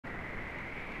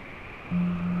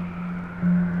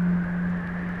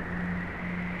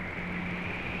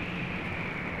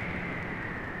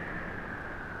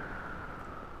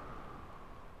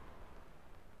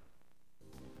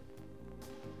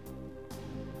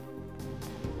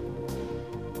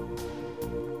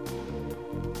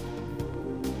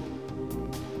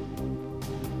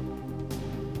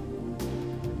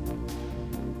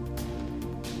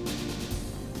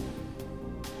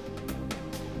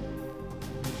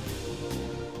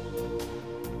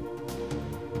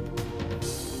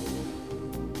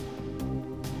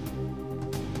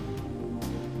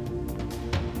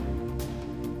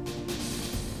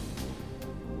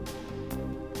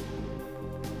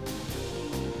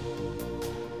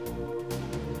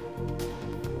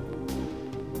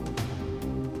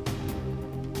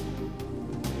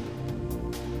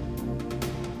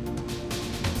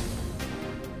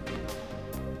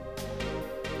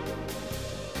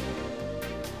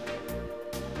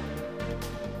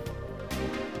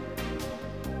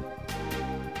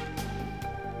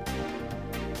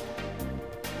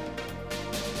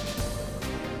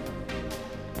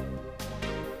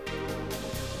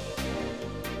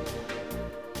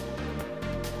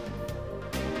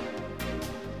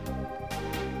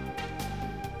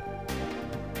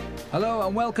Hello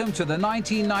and welcome to the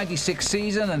 1996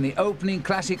 season and the opening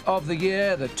classic of the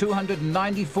year, the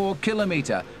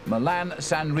 294-kilometre Milan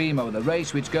San Remo, the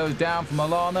race which goes down from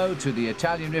Milano to the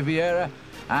Italian Riviera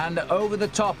and over the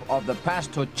top of the Pass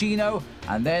Torcino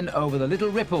and then over the little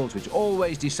ripples which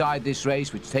always decide this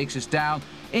race, which takes us down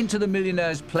into the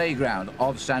millionaire's playground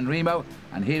of San Remo.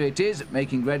 And here it is,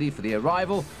 making ready for the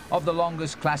arrival of the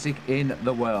longest classic in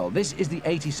the world. This is the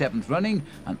 87th running,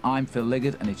 and I'm Phil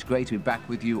Liggett, and it's great to be back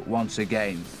with you once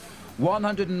again.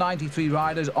 193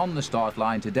 riders on the start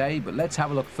line today, but let's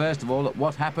have a look first of all at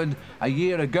what happened a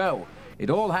year ago. It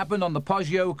all happened on the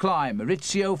Poggio climb.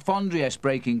 Maurizio Fondriest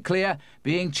breaking clear,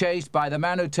 being chased by the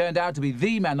man who turned out to be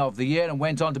the man of the year and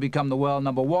went on to become the world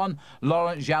 #1,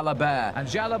 Laurent Jalabert. And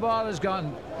Jalabert has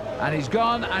gone, and he's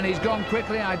gone, and he's gone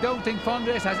quickly. I don't think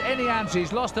Fondriest has any answer.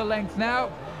 He's lost a length now.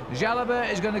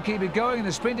 Jalabert is going to keep it going.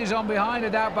 The sprint is on behind,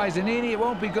 it out by Zanini. It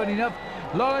won't be good enough.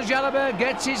 Laurent Jalabert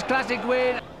gets his classic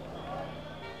win.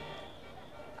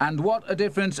 And what a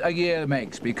difference a year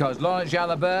makes, because Laurent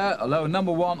Jalabert, although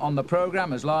 #1 on the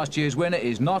programme as last year's winner,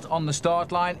 is not on the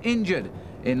start line, injured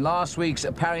in last week's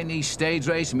Paris-Nice stage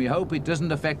race, and we hope it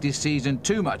doesn't affect his season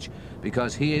too much,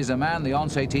 because he is a man the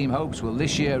Once team hopes will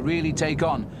this year really take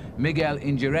on Miguel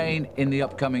Indurain in the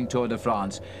upcoming Tour de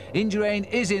France. Indurain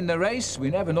is in the race.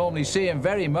 We never normally see him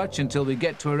very much until we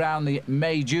get to around the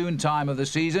May-June time of the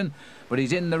season, but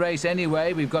he's in the race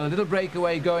anyway. We've got a little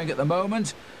breakaway going at the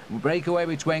moment, a breakaway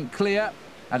which went clear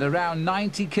at around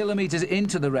 90 kilometres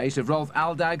into the race of Rolf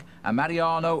Aldag and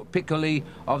Mariano Piccoli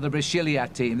of the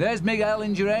Brasilia team. There's Miguel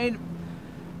Indurain,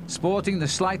 sporting the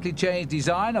slightly changed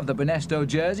design of the Banesto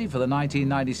jersey for the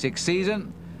 1996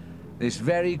 season. This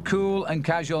very cool and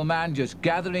casual man just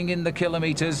gathering in the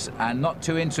kilometres and not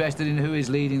too interested in who is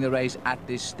leading the race at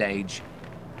this stage.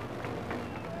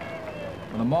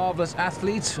 Well, a marvellous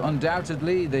athlete,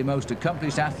 undoubtedly the most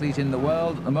accomplished athlete in the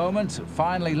world at the moment,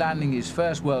 finally landing his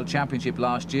first World Championship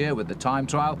last year with the time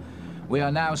trial. We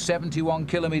are now 71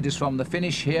 kilometres from the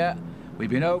finish here. We've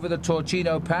been over the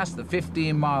Torcino Pass, the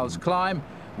 15 miles climb,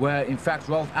 where in fact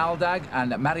Rolf Aldag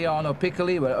and Mariano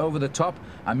Piccoli were over the top,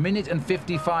 1 minute and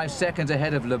 55 seconds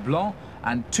ahead of Leblanc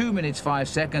and 2 minutes 5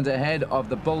 seconds ahead of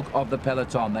the bulk of the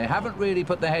peloton. They haven't really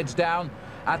put their heads down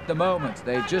at the moment.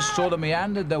 They've just sort of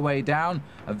meandered their way down,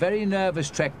 a very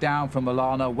nervous trek down from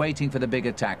Milano, waiting for the big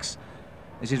attacks.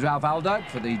 This is Rolf Aldag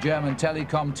for the German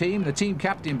Telecom team, the team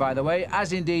captain, by the way,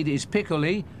 as indeed is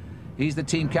Piccoli. He's the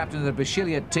team captain of the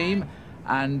Brasilia team,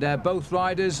 and both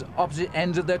riders opposite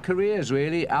ends of their careers,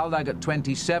 really. Aldag at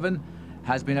 27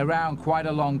 has been around quite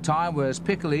a long time, whereas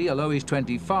Piccoli, although he's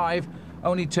 25,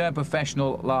 only turned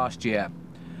professional last year.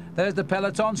 There's the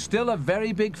peloton, still a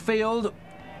very big field,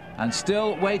 and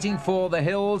still waiting for the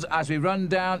hills as we run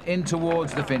down in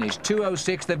towards the finish.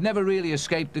 2:06, they've never really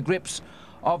escaped the grips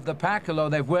of the pack, although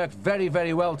they've worked very,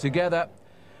 very well together.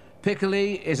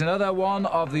 Piccoli is another one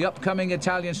of the upcoming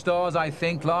Italian stars, I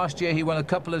think. Last year he won a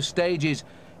couple of stages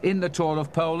in the Tour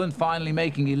of Poland, finally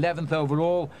making 11th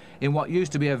overall in what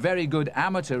used to be a very good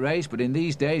amateur race, but in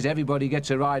these days everybody gets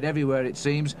a ride everywhere, it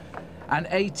seems. And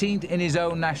 18th in his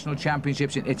own national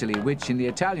championships in Italy, which in the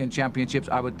Italian championships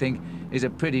I would think is a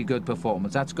pretty good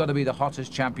performance. That's got to be the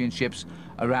hottest championships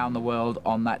around the world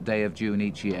on that day of June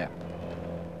each year.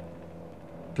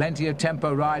 Plenty of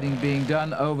tempo riding being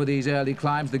done over these early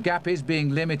climbs. The gap is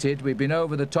being limited. We've been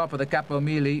over the top of the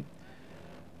Capomili,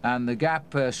 and the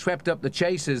gap swept up the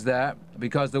chasers there,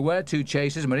 because there were two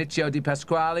chasers, Maurizio Di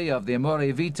Pasquale of the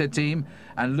Amore Vita team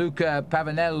and Luca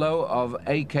Pavanello of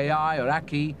AKI or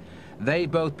Aki. They've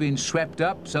both been swept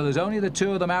up, so there's only the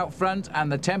two of them out front,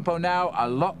 and the tempo now a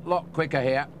lot quicker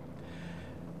here.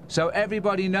 So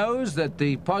everybody knows that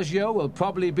the Poggio will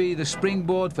probably be the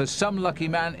springboard for some lucky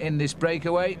man in this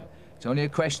breakaway. It's only a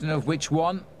question of which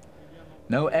one.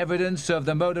 No evidence of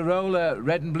the Motorola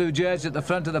red and blue jersey at the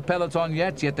front of the peloton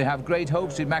yet they have great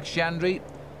hopes with Max Chandri,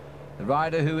 the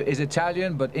rider who is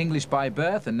Italian but English by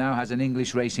birth and now has an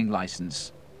English racing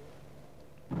licence.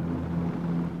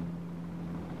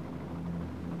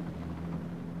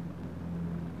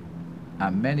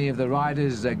 And many of the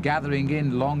riders are gathering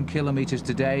in long kilometres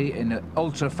today in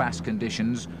ultra-fast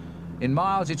conditions. In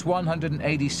miles, it's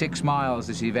 186 miles,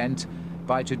 this event.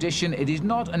 By tradition, it is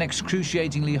not an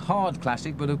excruciatingly hard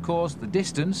classic, but of course the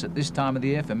distance at this time of the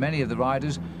year for many of the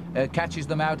riders catches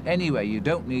them out anyway. You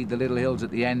don't need the little hills at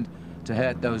the end to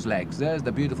hurt those legs. There's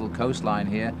the beautiful coastline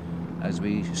here as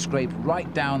we scrape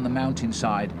right down the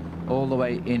mountainside all the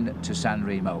way into San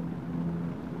Remo.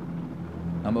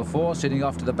 Number 4 sitting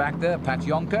off to the back there, Pat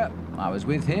Jonker, I was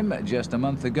with him just a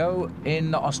month ago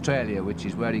in Australia, which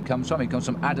is where he comes from. He comes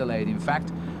from Adelaide, in fact,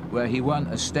 where he won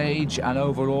a stage and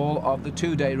overall of the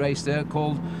two-day race there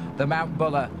called the Mount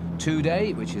Buller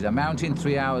two-day, which is a mountain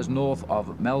 3 hours north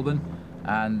of Melbourne,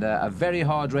 and a very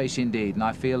hard race indeed. And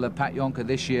I feel that Pat Jonker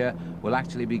this year will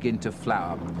actually begin to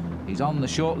flower. He's on the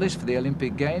shortlist for the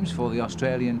Olympic Games for the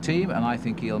Australian team, and I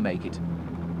think he'll make it.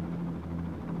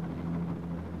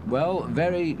 Well,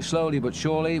 very slowly but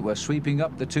surely, we're sweeping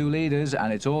up the two leaders,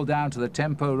 and it's all down to the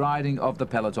tempo riding of the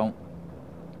peloton.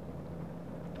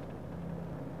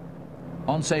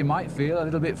 Oncé might feel a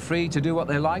little bit free to do what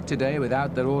they like today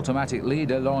without their automatic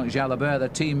leader, Laurent Jalabert. The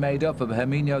team made up of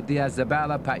Herminio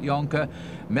Diaz-Zabala, Pat Jonker,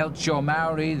 Melchior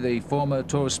Mauri, the former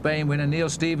Tour of Spain winner, Neil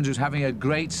Stevens, who's having a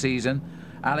great season,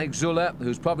 Alex Zula,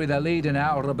 who's probably their leader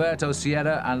now, Roberto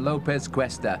Sierra and Lopez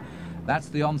Cuesta. That's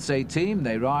the Oncé team.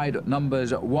 They ride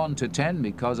numbers 1 to 10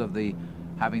 because of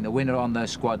having the winner on their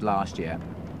squad last year.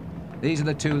 These are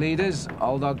the two leaders.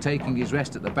 Aldog taking his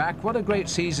rest at the back. What a great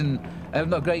season,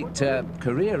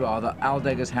 career rather,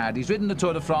 Aldeg has had. He's ridden the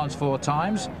Tour de France 4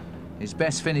 times. His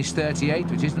best finish 38,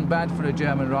 which isn't bad for a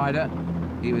German rider.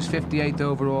 He was 58th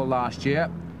overall last year,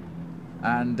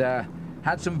 and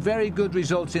had some very good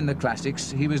results in the classics.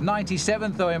 He was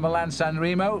 97th though in Milan San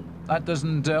Remo. That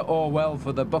doesn't augur well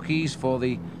for the bookies for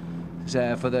the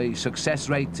success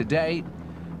rate today.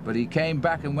 But he came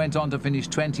back and went on to finish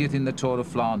 20th in the Tour of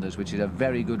Flanders, which is a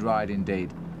very good ride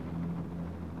indeed.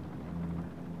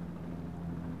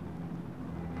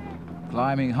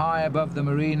 Climbing high above the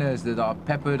marinas that are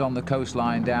peppered on the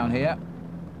coastline down here.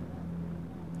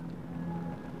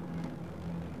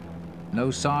 No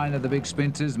sign of the big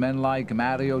sprinters, men like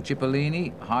Mario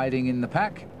Cipollini hiding in the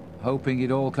pack, hoping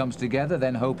it all comes together,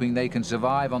 then hoping they can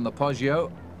survive on the Poggio.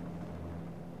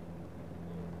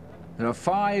 There are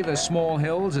 5 small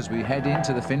hills as we head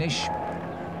into the finish,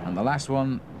 and the last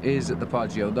one is at the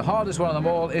Poggio. The hardest one of them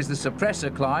all is the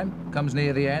suppressor climb, comes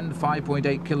near the end,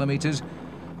 5.8 kilometers,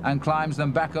 and climbs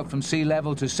them back up from sea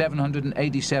level to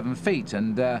 787 feet.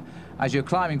 And as you're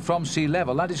climbing from sea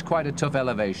level, that is quite a tough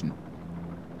elevation.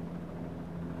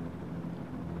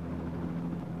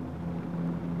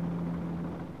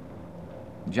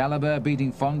 Jalabert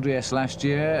beating Fondriest last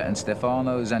year, and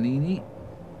Stefano Zanini.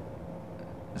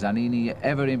 Zanini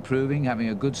ever improving, having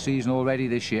a good season already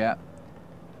this year.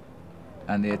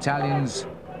 And the Italians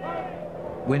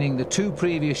winning the 2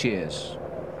 previous years.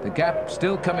 The gap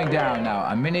still coming down now,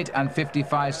 1 minute and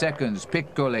 55 seconds.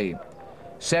 Piccoli,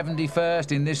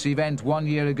 71st in this event 1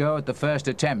 year ago at the first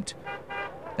attempt.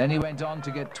 Then he went on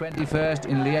to get 21st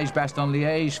in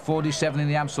Liège-Bastogne-Liège, 47 in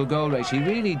the Amstel Gold Race. He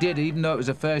really did, even though it was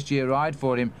a first-year ride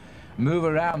for him, move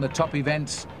around the top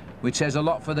events, which says a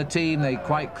lot for the team. They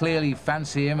quite clearly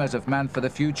fancy him as a man for the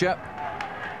future.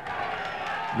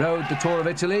 Rode the Tour of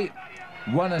Italy,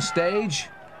 won a stage,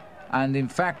 and in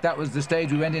fact that was the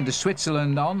stage we went into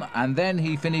Switzerland on, and then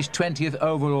he finished 20th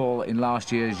overall in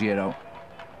last year's Giro.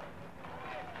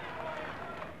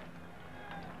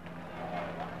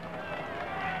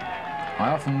 I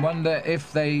often wonder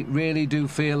if they really do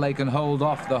feel they can hold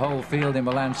off the whole field in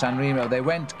Milan San Remo. They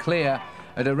went clear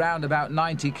at around about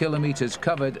 90 kilometers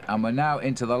covered, and we're now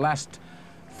into the last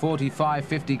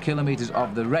 45-50 kilometers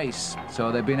of the race.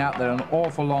 So they've been out there an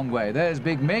awful long way. There's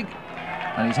Big Mig,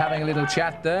 and he's having a little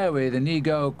chat there with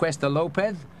Inigo Cuesta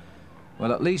Lopez.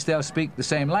 Well, at least they'll speak the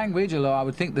same language, although I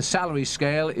would think the salary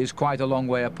scale is quite a long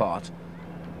way apart.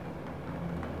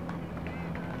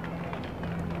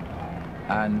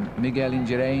 And Miguel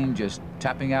Indurain just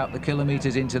tapping out the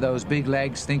kilometers into those big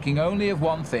legs, thinking only of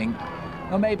one thing,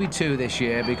 or maybe 2 this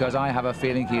year, because I have a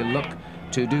feeling he'll look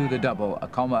to do the double, a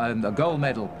gold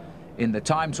medal in the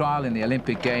time trial in the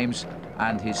Olympic Games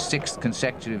and his 6th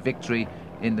consecutive victory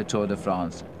in the Tour de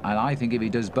France. And I think if he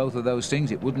does both of those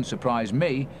things, it wouldn't surprise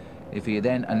me if he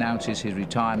then announces his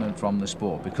retirement from the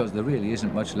sport, because there really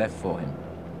isn't much left for him,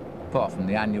 apart from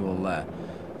the annual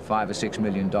 $5 or $6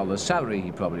 million salary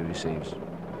he probably receives.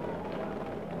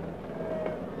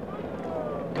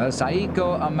 Well,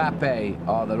 Saiko and Mappe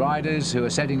are the riders who are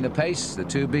setting the pace, the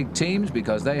 2 big teams,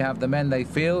 because they have the men they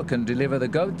feel can deliver the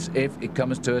goods if it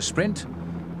comes to a sprint,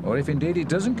 or if indeed it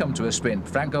doesn't come to a sprint.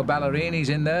 Franco Ballerini's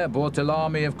in there,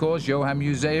 Bortolami, of course, Johan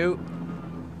Museu.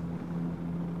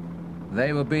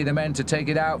 They will be the men to take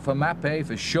it out for Mappe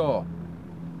for sure.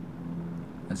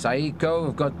 And Saiko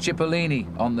have got Cipollini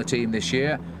on the team this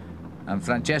year, and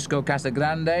Francesco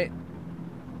Casagrande,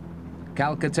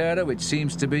 Calcaterra, which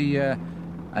seems to be a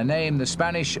name the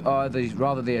Spanish, or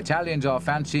rather the Italians, are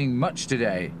fancying much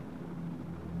today.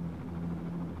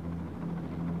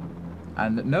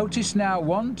 And notice now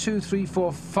 1, 2, 3,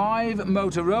 4, 5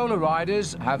 Motorola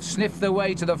riders have sniffed their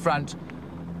way to the front,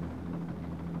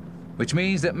 which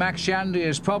means that Max Chandry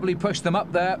has probably pushed them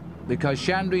up there, because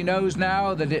Chandry knows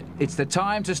now that it's the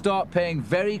time to start paying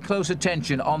very close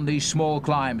attention on these small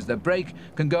climbs. The break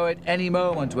can go at any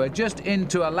moment. We're just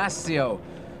into Alassio,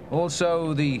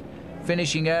 also the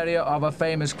finishing area of a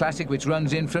famous classic which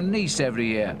runs in from Nice every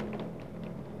year.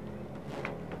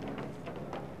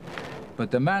 But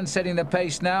the man setting the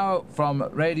pace now from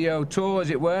Radio Tour,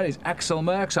 as it were, is Axel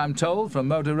Merckx, I'm told, from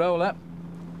Motorola.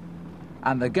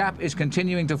 And the gap is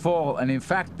continuing to fall. And in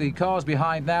fact, the cars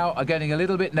behind now are getting a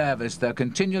little bit nervous. They're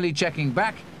continually checking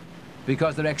back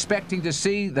because they're expecting to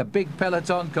see the big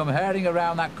peloton come hurrying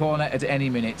around that corner at any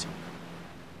minute.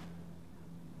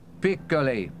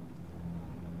 Piccoli.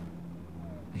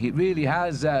 He really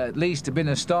has at least been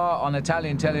a star on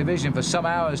Italian television for some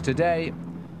hours today.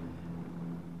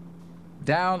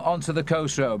 Down onto the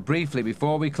coast road briefly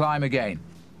before we climb again.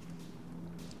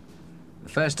 The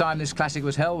first time this classic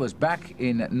was held was back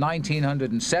in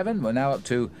 1907. We're now up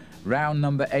to round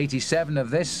number 87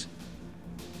 of this.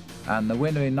 And the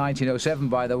winner in 1907,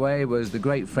 by the way, was the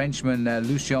great Frenchman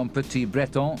Lucien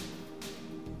Petit-Breton,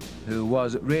 who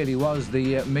really was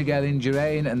the Miguel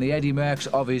Indurain and the Eddy Merckx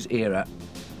of his era.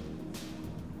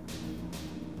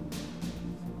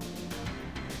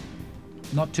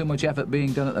 Not too much effort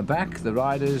being done at the back. The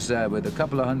riders with a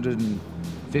couple of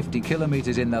 150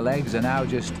 kilometres in their legs are now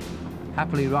just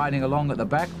happily riding along at the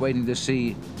back, waiting to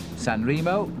see San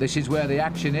Remo. This is where the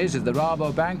action is, as the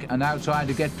Rabobank are now trying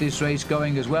to get this race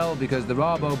going as well, because the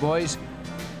Rabo boys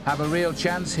have a real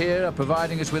chance here of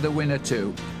providing us with a winner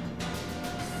too.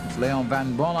 It's Leon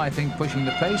Van Bon, I think, pushing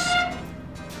the pace.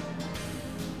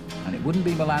 And it wouldn't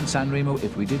be Milan San Remo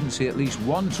if we didn't see at least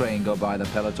one train go by the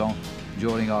peloton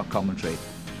during our commentary.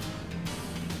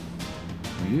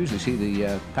 We usually see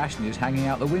the passengers hanging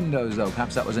out the windows, though.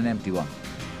 Perhaps that was an empty one.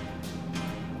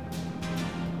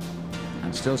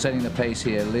 And still setting the pace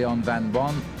here, Leon Van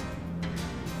Bon,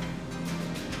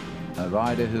 a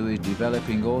rider who is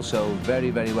developing also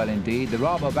very, very well indeed. The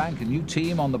Rabobank, a new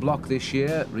team on the block this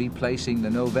year, replacing the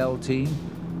Novell team,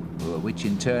 which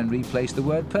in turn replaced the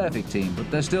Word Perfect team.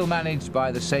 But they're still managed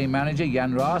by the same manager,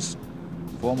 Jan Raas,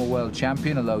 former world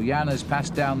champion, although Jan has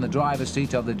passed down the driver's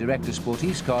seat of the Director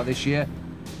Sportief's car this year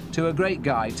to a great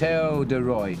guy, Theo de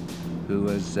Roy, who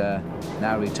has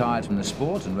now retired from the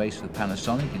sport and raced with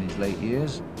Panasonic in his late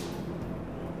years.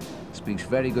 Speaks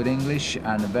very good English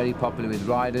and very popular with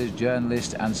riders,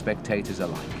 journalists and spectators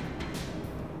alike.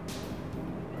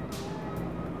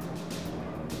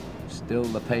 Still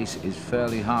the pace is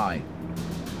fairly high.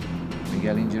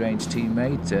 Miguel Indurain's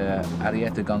teammate,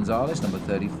 Arieta Gonzalez, number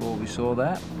 34, we saw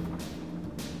there.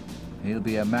 He'll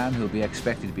be a man who'll be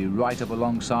expected to be right up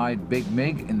alongside Big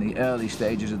Mig in the early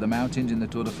stages of the mountains in the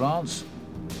Tour de France.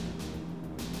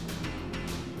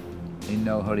 In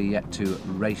no hurry yet to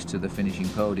race to the finishing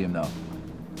podium, though.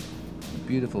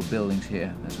 Beautiful buildings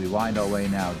here as we wind our way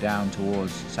now down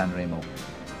towards San Remo.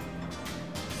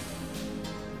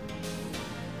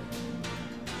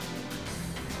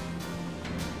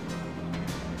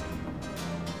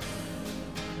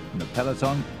 The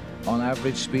peloton on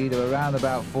average speed of around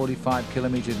about 45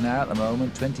 kilometers an hour at the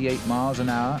moment, 28 miles an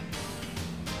hour.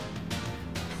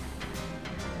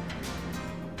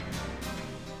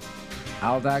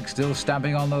 Aldag still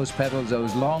stamping on those pedals,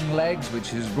 those long legs,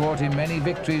 which has brought him many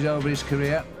victories over his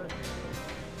career.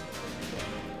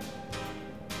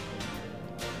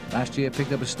 Last year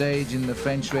picked up a stage in the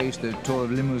French race, the Tour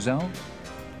of Limousin.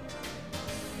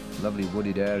 Lovely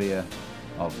wooded area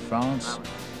of France,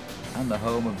 and the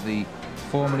home of the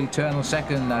former Eternal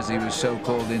Second, as he was so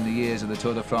called in the years of the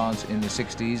Tour de France in the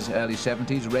 60s, early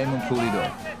 70s, Raymond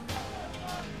Poulidor.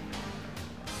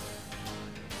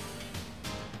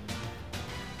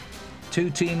 Two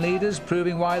team leaders,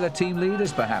 proving why they're team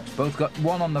leaders, perhaps. Both got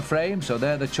one on the frame, so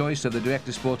they're the choice of the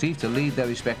Director Sportif to lead their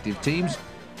respective teams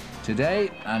today,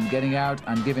 and getting out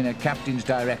and giving a captain's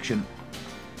direction.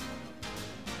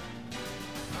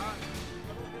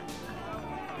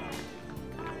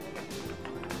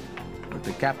 With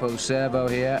the Capo Servo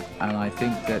here, and I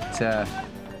think that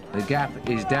the gap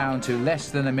is down to less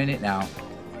than a minute now.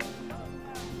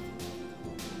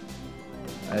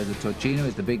 The Torcino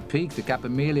is the big peak, the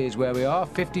Capomiglia is where we are,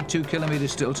 52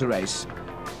 kilometers still to race.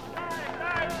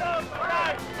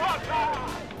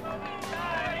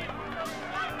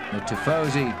 The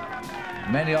Tifosi,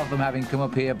 many of them having come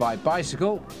up here by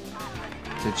bicycle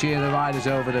to cheer the riders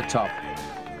over the top.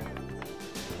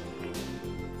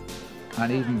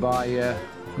 And even by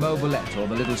mobilette, or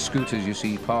the little scooters you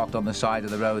see parked on the side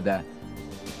of the road there.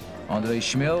 Andre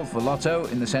Schmil for Lotto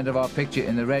in the centre of our picture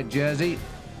in the red jersey.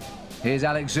 Here's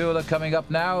Alex Zula coming up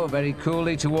now, very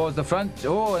coolly towards the front.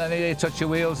 Oh, and a touch of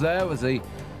wheels there with the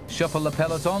shuffle the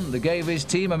peloton. The Gavies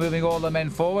team are moving all the men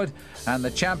forward, and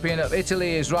the champion of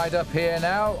Italy is right up here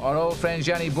now, our old friend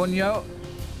Gianni Bugno.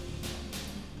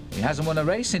 He hasn't won a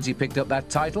race since he picked up that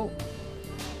title.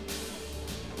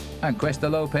 And Cuesta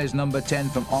Lopez, number 10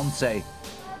 from Once,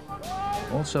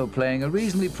 also playing a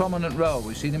reasonably prominent role.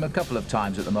 We've seen him a couple of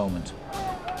times at the moment.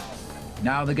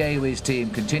 Now the Gavies team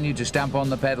continue to stamp on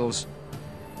the pedals.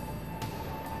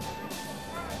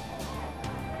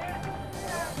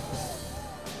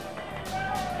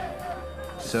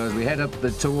 So as we head up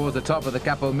towards the top of the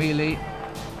Capomili,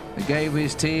 the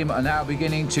Gavies team are now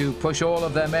beginning to push all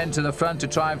of their men to the front to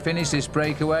try and finish this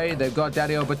breakaway. They've got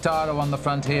Dario Bottaro on the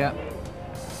front here.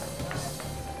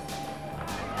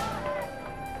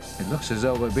 It looks as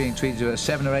though we're being treated to a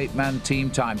 7 or 8 man team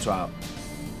time trial.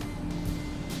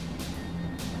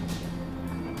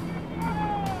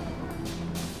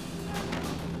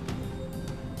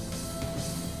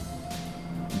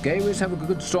 Gavies have a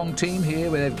good strong team here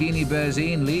with Evgeny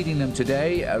Berzin leading them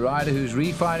today, a rider who's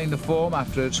refining the form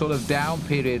after a sort of down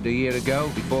period a year ago.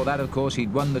 Before that, of course,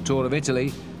 he'd won the Tour of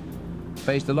Italy,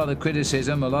 faced a lot of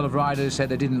criticism. A lot of riders said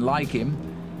they didn't like him,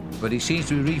 but he seems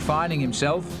to be refining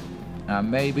himself,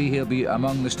 and maybe he'll be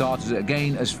among the starters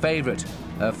again as favourite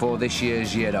for this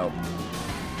year's Giro.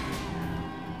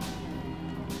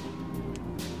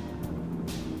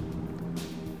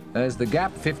 There's the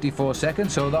gap, 54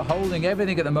 seconds, so they're holding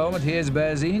everything at the moment. Here's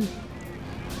Berzin.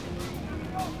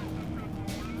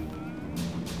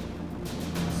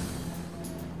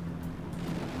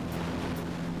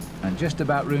 And just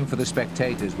about room for the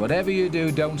spectators. Whatever you do,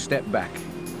 don't step back.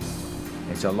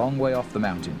 It's a long way off the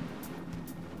mountain.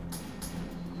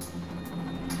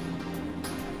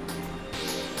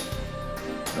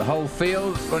 The whole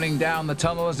field running down the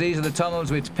tunnels. These are the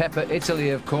tunnels which pepper Italy,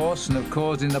 of course, and have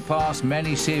caused in the past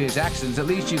many serious accidents. At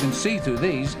least you can see through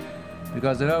these,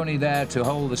 because they're only there to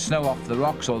hold the snow off the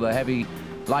rocks or the heavy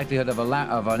likelihood of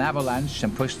an avalanche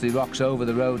and push the rocks over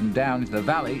the road and down into the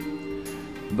valley.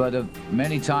 But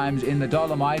many times in the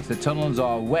Dolomites, the tunnels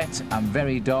are wet and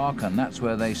very dark, and that's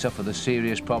where they suffer the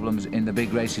serious problems in the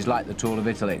big races like the Tour of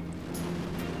Italy.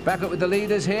 Back up with the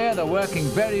leaders here. They're working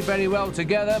very, very well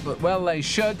together, but well they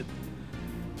should.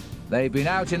 They've been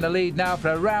out in the lead now for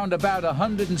around about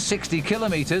 160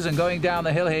 kilometres, and going down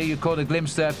the hill here, you caught a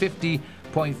glimpse there,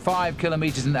 50.5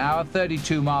 kilometres an hour,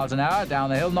 32 miles an hour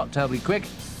down the hill, not terribly quick,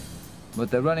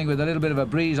 but they're running with a little bit of a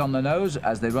breeze on the nose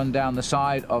as they run down the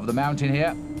side of the mountain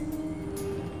here.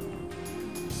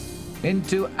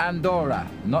 Into Andorra,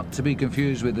 not to be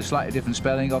confused with the slightly different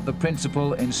spelling of the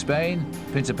Principality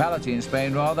in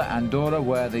Spain, rather, Andorra,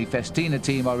 where the Festina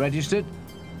team are registered.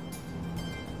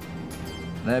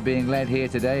 They're being led here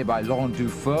today by Laurent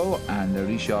Dufaux and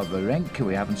Richard Virenque.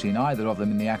 We haven't seen either of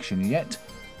them in the action yet.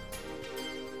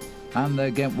 And the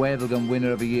Gent Wevelgem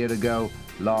winner of a year ago,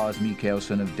 Lars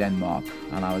Mikkelsen of Denmark.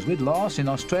 And I was with Lars in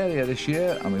Australia this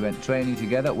year, and we went training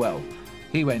together. Well,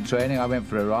 he went training, I went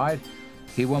for a ride.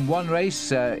 He won one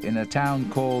race in a town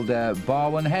called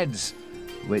Barwon Heads,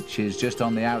 which is just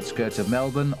on the outskirts of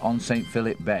Melbourne on St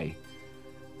Philip Bay.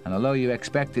 And although you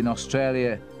expect in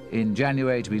Australia in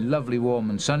January to be lovely, warm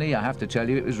and sunny, I have to tell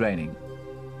you it was raining.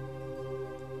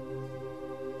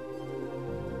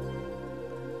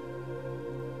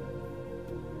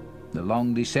 The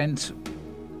long descent.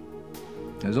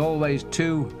 There's always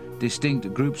two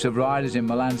distinct groups of riders in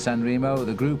Milan San Remo,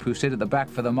 the group who sit at the back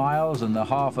for the miles and the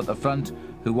half at the front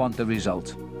who want the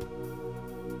result.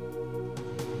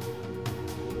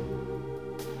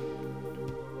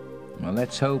 Well,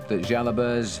 let's hope that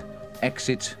Jalabert's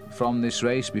exit from this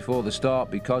race before the start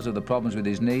because of the problems with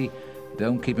his knee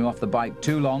don't keep him off the bike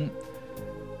too long.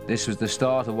 This was the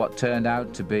start of what turned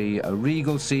out to be a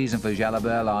regal season for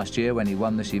Jalabert last year when he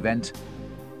won this event.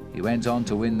 He went on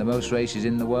to win the most races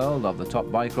in the world of the top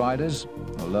bike riders,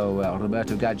 although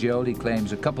Roberto Gaggioli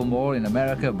claims a couple more in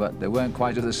America, but they weren't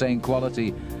quite of the same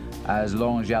quality as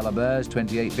Laurent Jalabert's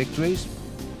 28 victories,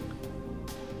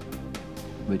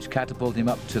 which catapulted him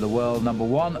up to the world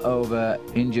 #1 over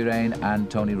Indurain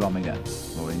and Tony Rominger,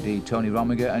 or indeed Tony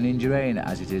Rominger and Indurain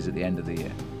as it is at the end of the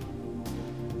year.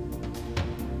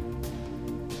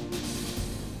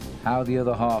 How the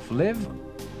other half live,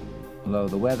 although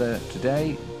the weather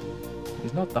today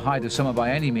is not the height of summer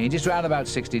by any means, it's around about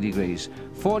 60 degrees.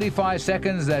 45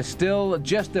 seconds, they're still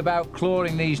just about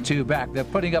clawing these two back. They're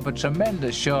putting up a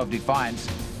tremendous show of defiance.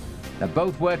 They're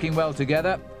both working well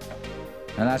together.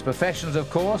 And as professionals,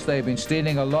 of course, they've been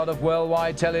stealing a lot of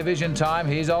worldwide television time.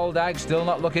 Here's Old Ag, still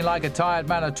not looking like a tired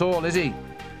man at all, is he?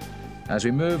 as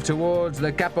we move towards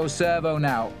the Capo Servo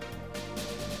now.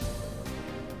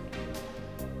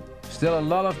 Still a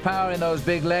lot of power in those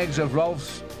big legs of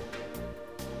Rolf's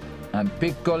and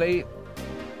Piccoli.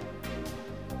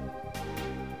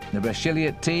 The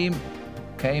Brasiliat team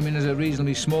came in as a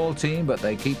reasonably small team, but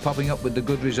they keep popping up with the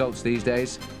good results these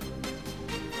days.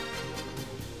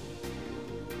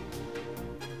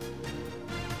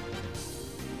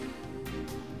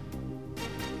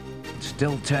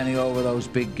 Still turning over those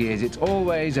big gears. It's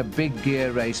always a big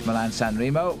gear race, Milan San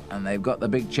Remo, and they've got the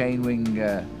big chain wing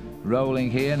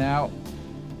rolling here now.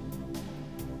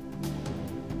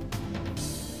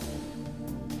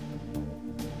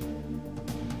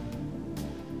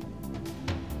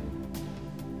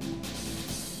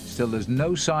 Still, there's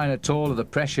no sign at all of the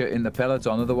pressure in the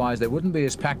peloton, otherwise they wouldn't be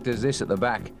as packed as this at the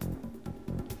back.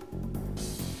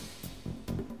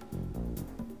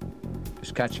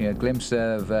 Just catching a glimpse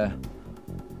of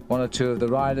one or two of the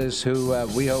riders who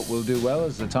we hope will do well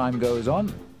as the time goes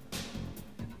on.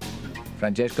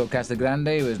 Francesco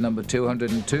Casagrande was number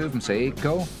 202 from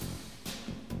Seiko,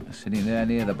 sitting there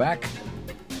near the back.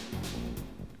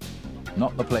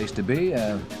 Not the place to be,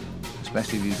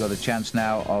 especially if you've got a chance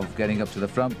now of getting up to the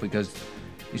front, because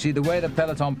you see the way the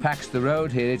peloton packs the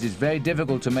road here, it is very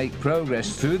difficult to make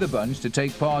progress through the bunch to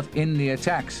take part in the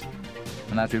attacks.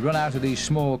 And as we run out of these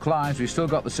small climbs, we've still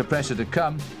got the suppressor to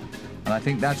come, and I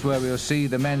think that's where we'll see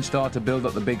the men start to build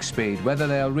up the big speed. Whether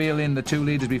they'll reel in the 2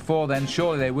 leaders before then,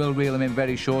 surely they will reel them in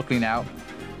very shortly now.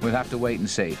 We'll have to wait and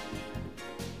see.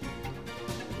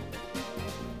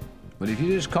 But if you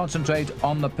just concentrate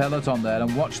on the peloton there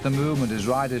and watch the movement as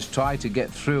riders try to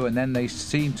get through, and then they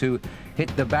seem to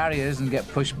hit the barriers and get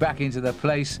pushed back into their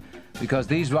place, because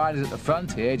these riders at the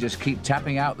front here just keep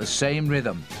tapping out the same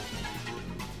rhythm.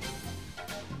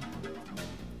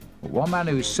 But one man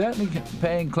who's certainly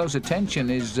paying close attention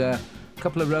is a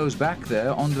couple of rows back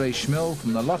there, Andre Schmill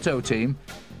from the Lotto team.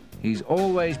 He's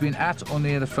always been at or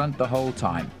near the front the whole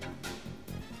time.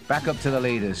 Back up to the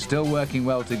leaders, still working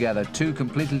well together. 2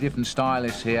 completely different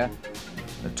stylists here.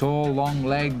 The tall, long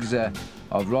legs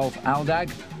of Rolf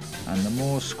Aldag and the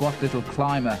more squat little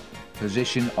climber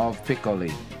position of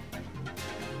Piccoli.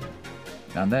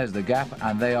 And there's the gap,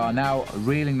 and they are now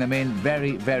reeling them in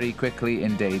very, very quickly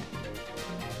indeed.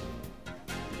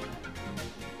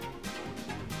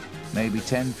 Maybe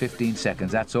 10, 15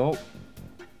 seconds, that's all.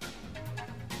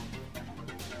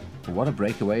 But what a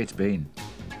breakaway it's been.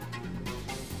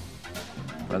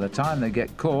 By the time they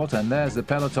get caught, and there's the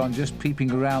peloton just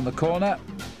peeping around the corner.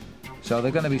 So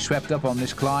they're going to be swept up on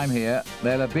this climb here.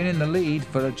 They'll have been in the lead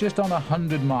for just on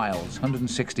 100 miles,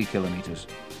 160 kilometers.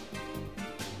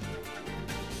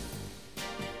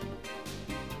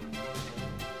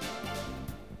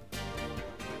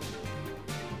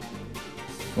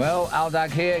 Well,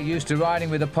 Aldag here used to riding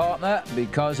with a partner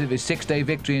because of his 6-day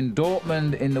victory in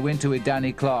Dortmund in the winter with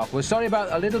Danny Clark. We're sorry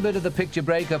about a little bit of the picture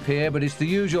breakup here, but it's the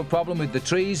usual problem with the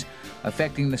trees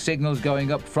affecting the signals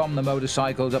going up from the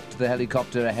motorcycles up to the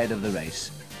helicopter ahead of the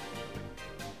race.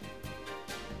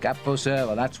 Capo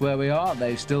Servo, that's where we are.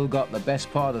 They've still got the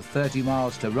best part of 30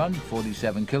 miles to run,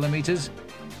 47 kilometers.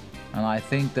 And I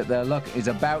think that their luck is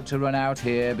about to run out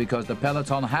here because the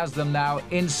peloton has them now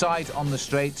in sight on the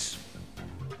straights.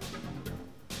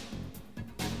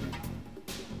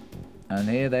 And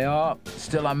here they are,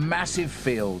 still a massive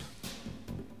field.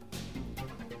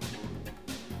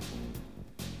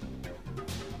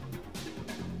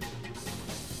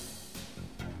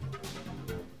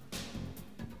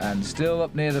 And still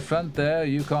up near the front there,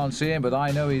 you can't see him, but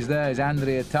I know he's there, is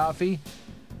Andrea Tafi.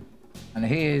 And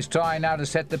he is trying now to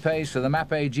set the pace for the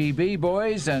Mappe GB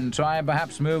boys and try and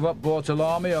perhaps move up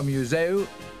Bortolami or Museu.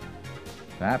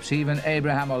 Perhaps even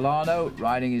Abraham Olano,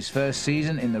 riding his first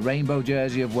season in the rainbow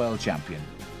jersey of world champion.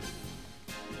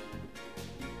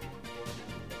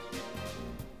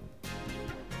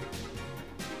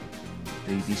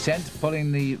 The descent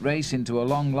pulling the race into a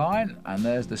long line, and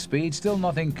there's the speed, still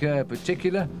nothing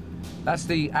particular. That's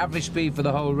the average speed for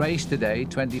the whole race today,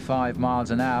 25 miles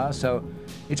an hour, so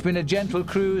it's been a gentle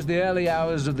cruise the early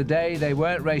hours of the day. They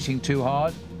weren't racing too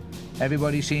hard.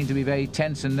 Everybody seemed to be very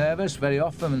tense and nervous very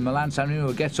often, and Milan San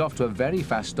Remo gets off to a very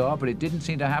fast start, but it didn't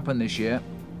seem to happen this year.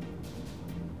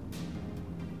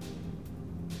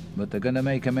 But they're going to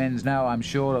make amends now, I'm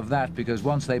sure of that, because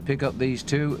once they pick up these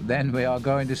two, then we are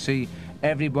going to see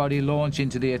everybody launch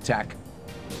into the attack.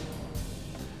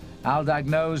 Aldag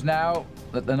knows now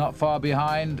that they're not far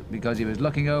behind because he was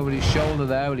looking over his shoulder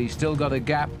there, but he's still got a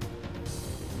gap.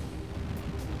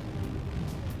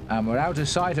 And we're out of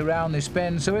sight around this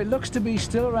bend, so it looks to be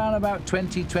still around about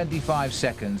 20-25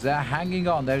 seconds. They're hanging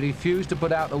on. They refuse to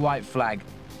put out the white flag.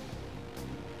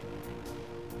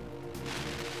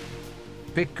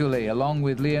 Piccoli, along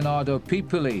with Leonardo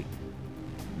Pipoli.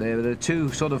 They were the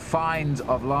two sort of finds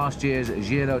of last year's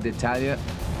Giro d'Italia.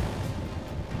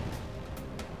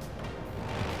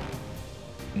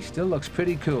 He still looks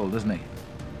pretty cool, doesn't he?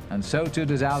 And so too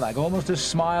does Aldag. Almost a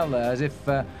smile there, as if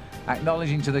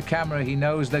acknowledging to the camera he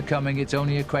knows they're coming. It's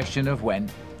only a question of when.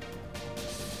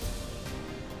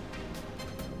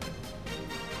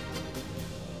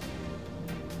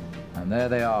 And there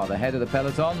they are, the head of the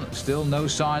peloton. Still no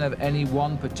sign of any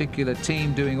one particular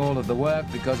team doing all of the work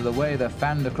because of the way they're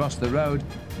fanned across the road.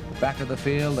 Back of the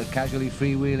field, they're casually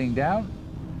freewheeling down.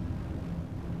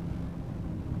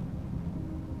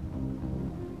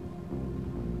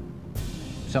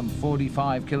 Some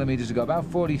 45 kilometers to go, about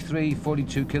 43,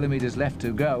 42 kilometers left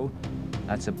to go.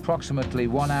 That's approximately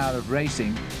 1 hour of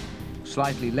racing,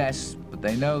 slightly less, but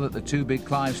they know that the two big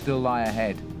climbs still lie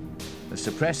ahead. The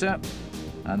suppressor,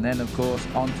 and then of course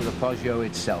onto the Poggio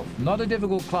itself. Not a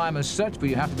difficult climb as such, but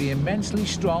you have to be immensely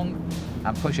strong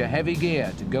and push a heavy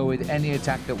gear to go with any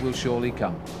attack that will surely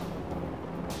come.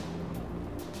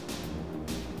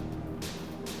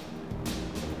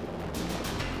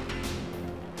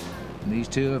 These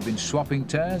two have been swapping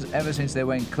turns ever since they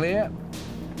went clear.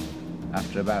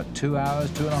 After about 2 hours,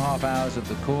 2.5 hours of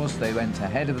the course, they went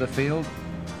ahead of the field.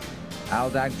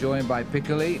 Aldag joined by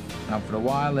Piccoli, and for a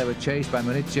while they were chased by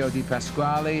Maurizio Di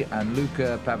Pasquale and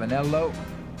Luca Pavanello,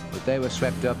 but they were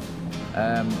swept up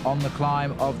on the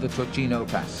climb of the Trocino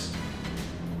Pass.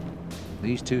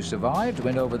 These two survived,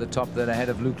 went over the top there ahead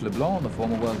of Luc Leblanc, the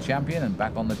former world champion, and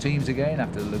back on the teams again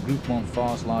after the Groupement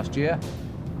farce last year.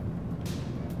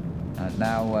 And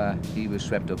now he was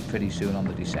swept up pretty soon on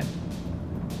the descent.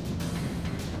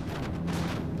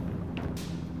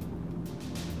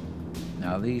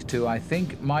 Now these two, I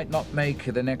think, might not make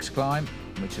the next climb,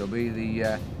 which will be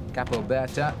the Capo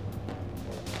Berta.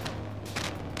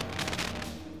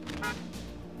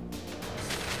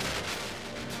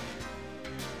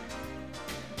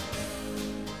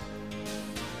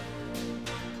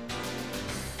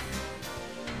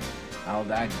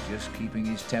 Aldag just keeping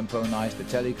his tempo nice. The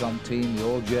Telecom team, the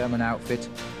all-German outfit.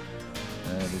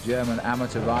 The German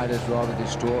amateur riders rather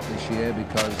distraught this year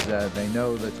because they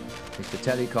know that it's the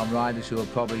Telecom riders who will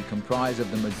probably comprise of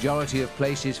the majority of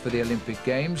places for the Olympic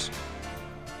Games.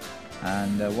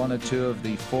 And one or two of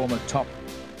the former top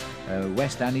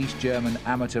West and East German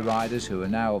amateur riders, who are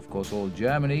now, of course, all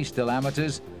Germany, still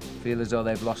amateurs, feel as though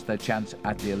they've lost their chance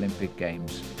at the Olympic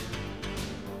Games.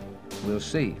 We'll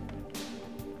see.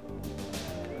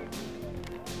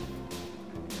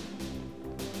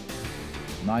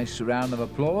 Nice round of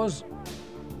applause.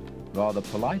 Rather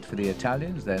polite for the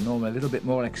Italians. They're normally a little bit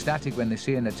more ecstatic when they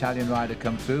see an Italian rider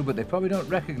come through, but they probably don't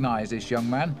recognize this young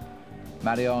man,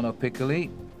 Mariano Piccoli.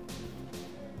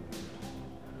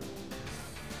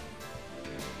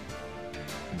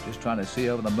 I'm just trying to see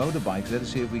over the motorbikes there to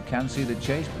see if we can see the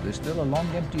chase, but there's still a long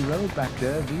empty road back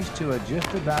there. These two are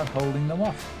just about holding them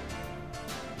off.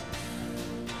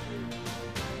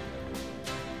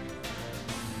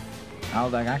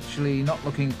 Aldag actually not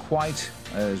looking quite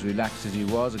as relaxed as he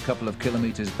was a couple of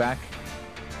kilometers back.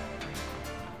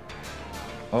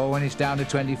 Oh, when it's down to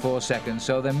 24 seconds,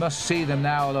 so they must see them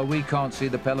now, although we can't see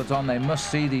the peloton. They must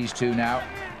see these two now.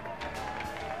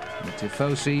 The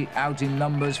Tifosi out in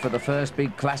numbers for the first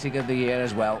big classic of the year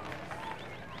as well.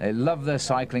 They love their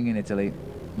cycling in Italy.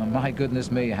 And my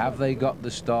goodness me, have they got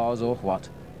the stars or what?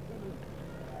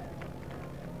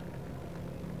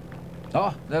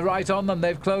 Oh, they're right on them.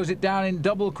 They've closed it down in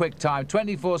double quick time.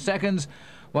 24 seconds,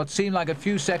 what seemed like a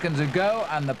few seconds ago,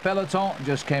 and the peloton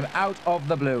just came out of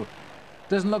the blue.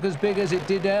 Doesn't look as big as it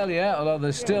did earlier, although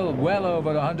there's still well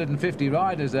over 150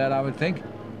 riders there, I would think.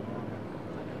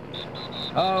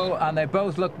 Oh, and they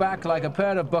both look back like a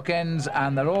pair of bookends,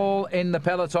 and they're all in the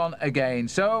peloton again.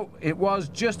 So it was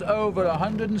just over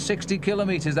 160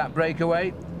 kilometers, that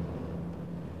breakaway.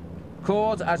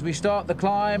 Caught as we start the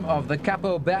climb of the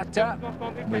Capo Berta,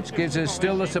 which gives us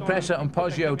still the suppressor and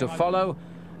Poggio to follow.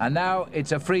 And now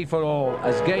it's a free-for-all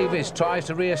as Gavis tries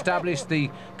to re-establish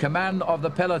the command of the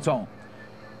peloton.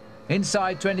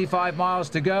 Inside 25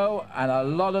 miles to go, and a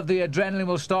lot of the adrenaline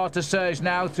will start to surge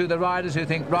now through the riders who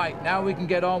think, right, now we can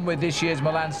get on with this year's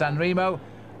Milan San Remo.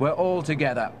 We're all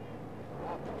together.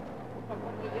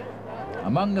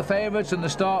 Among the favourites in the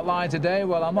start line today,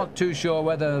 well, I'm not too sure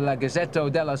whether La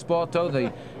Gazzetta dello Sport,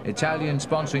 the Italian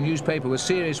sponsoring newspaper, was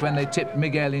serious when they tipped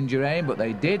Miguel Indurain, but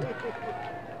they did.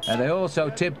 And they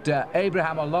also tipped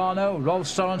Abraham Olano, Rolf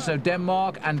Sorensen of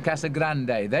Denmark, and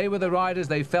Casagrande. They were the riders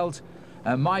they felt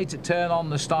might turn on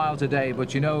the style today,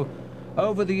 but you know,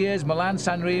 Over the years, Milan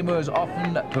San Remo has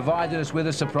often provided us with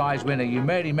a surprise winner. You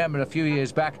may remember a few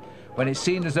years back when it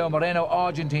seemed as though Moreno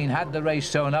Argentine had the race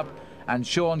sewn up, and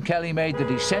Sean Kelly made the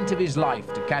descent of his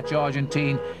life to catch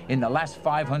Argentine in the last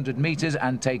 500 metres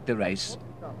and take the race.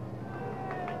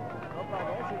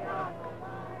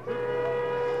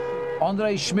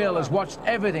 Andre Schmil has watched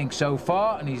everything so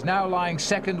far, and he's now lying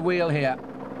second wheel here.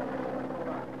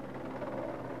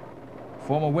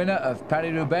 Former winner of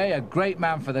Paris-Roubaix, a great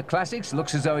man for the classics,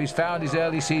 looks as though he's found his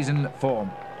early season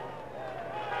form.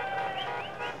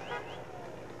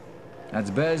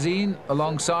 That's Berzin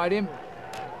alongside him.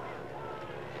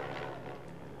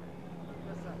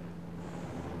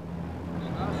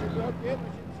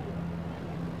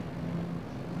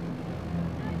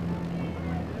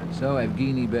 So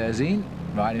Evgeny Berzin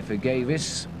riding for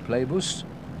Gavis Playbus.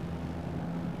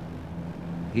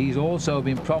 He's also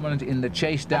been prominent in the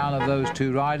chase down of those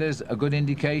two riders, a good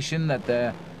indication that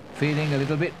they're feeling a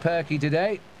little bit perky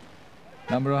today.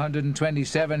 Number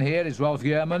 127 here is Rolf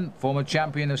Jerman, former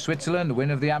champion of Switzerland,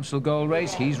 winner of the Amstel Gold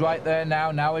Race. He's right there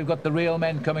now. Now we've got the real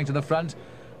men coming to the front.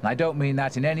 And I don't mean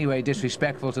that in any way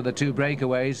disrespectful to the two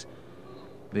breakaways,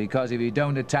 because if you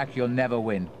don't attack, you'll never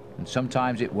win. And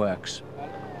sometimes it works.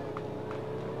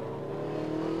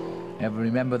 Ever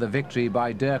remember the victory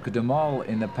by Dirk de Mol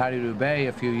in the Paris-Roubaix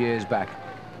a few years back,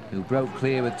 who broke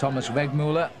clear with Thomas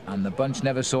Wegmuller, and the bunch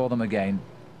never saw them again.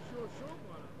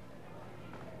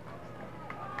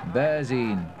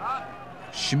 Berzin,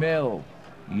 Schmil,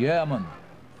 Jerman.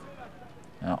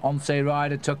 Once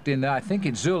rider tucked in there. I think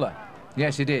it's Zula.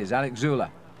 Yes, it is, Alex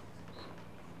Zula.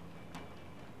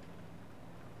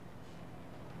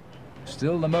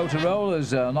 Still, the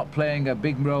Motorola's not playing a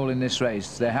big role in this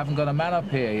race. They haven't got a man up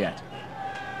here yet.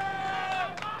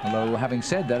 Although, having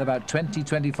said that, about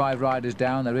 20-25 riders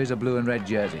down, there is a blue and red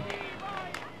jersey.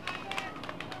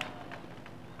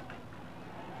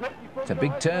 It's a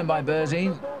big turn by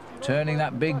Berzin, turning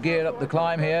that big gear up the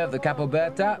climb here of the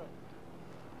Capoberta.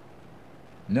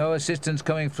 No assistance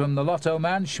coming from the Lotto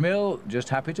man, Schmil, just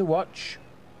happy to watch.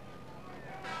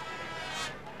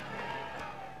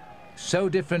 So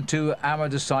different to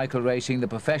amateur cycle racing. The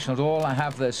professionals all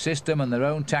have their system and their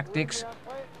own tactics.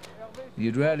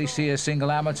 You'd rarely see a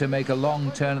single amateur make a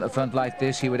long turn at the front like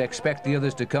this. He would expect the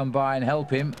others to come by and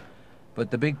help him. But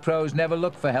the big pros never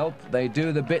look for help. They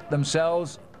do the bit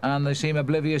themselves, and they seem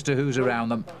oblivious to who's around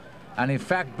them. And in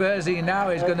fact, Berzin now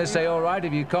is going to say, all right,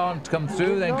 if you can't come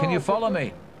through, then can you follow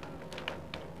me?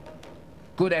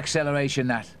 Good acceleration,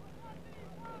 that.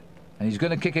 And he's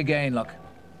going to kick again, look.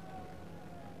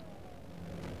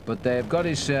 But they've got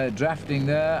his drafting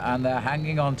there, and they're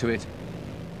hanging on to it.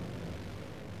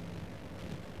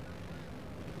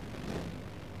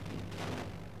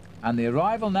 And the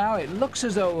arrival now, it looks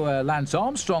as though Lance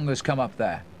Armstrong has come up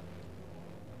there.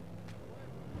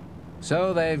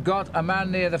 So they've got a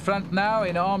man near the front now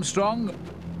in Armstrong.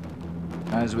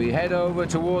 As we head over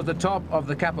toward the top of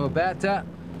the Capoberta,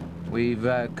 we've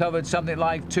covered something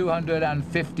like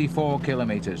 254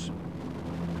 kilometers.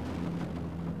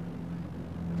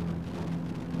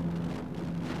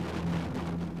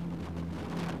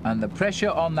 And the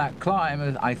pressure on that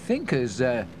climb, I think, has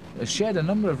shed a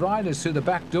number of riders through the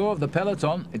back door of the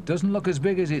peloton. It doesn't look as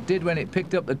big as it did when it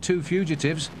picked up the two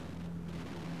fugitives.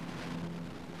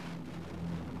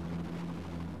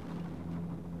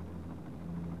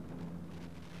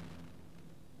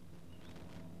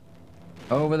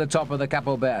 Over the top of the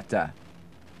Capoberta.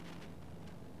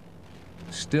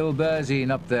 Still Berzin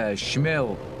up there,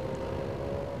 Schmil.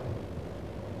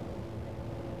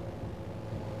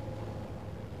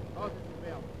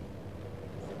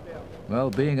 Well,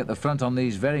 being at the front on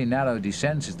these very narrow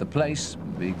descents is the place,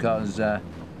 because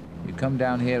you come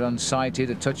down here unsighted,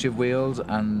 a touch of wheels,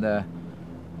 and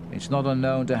it's not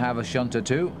unknown to have a shunt or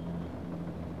two.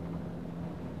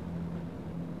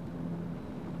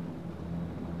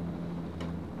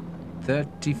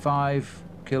 "35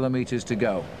 kilometers to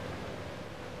go.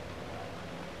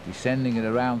 Descending at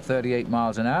around 38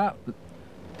 miles an hour.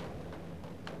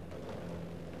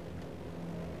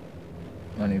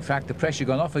 And in fact, the pressure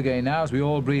gone off again now as we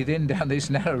all breathe in down this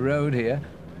narrow road here.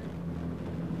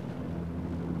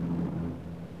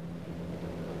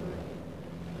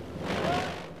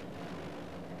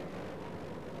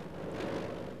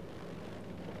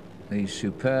 These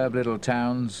superb little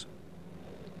towns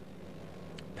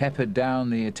peppered down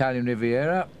the Italian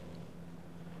Riviera.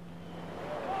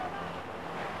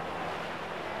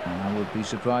 And I would be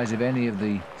surprised if any of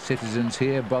the citizens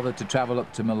here bothered to travel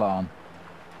up to Milan.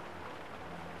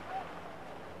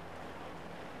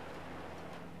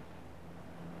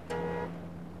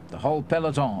 The whole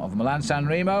peloton of Milan San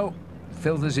Remo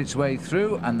filters its way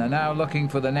through, and they're now looking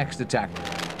for the next attack.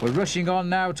 We're rushing on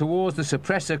now towards the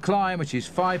suppressor climb, which is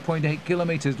 5.8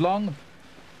 kilometers long.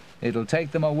 It'll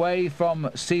take them away from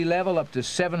sea level up to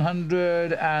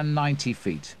 790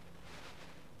 feet.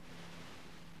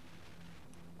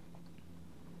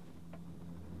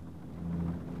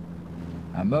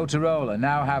 And Motorola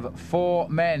now have 4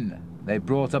 men they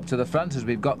brought up to the front as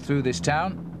we've got through this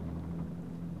town.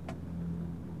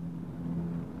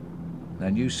 The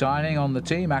new signing on the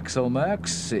team, Axel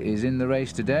Merckx, is in the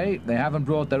race today. They haven't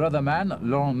brought their other man,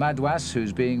 Laurent Madouas,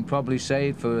 who's being probably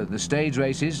saved for the stage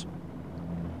races.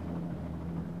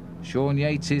 Sean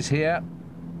Yates is here.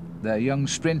 The young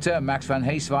sprinter, Max van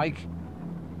Heeswijk.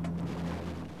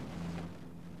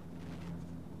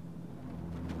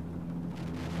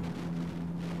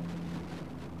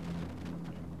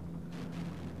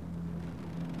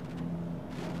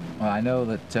 Well, I know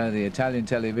that the Italian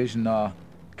television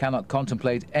cannot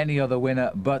contemplate any other winner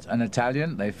but an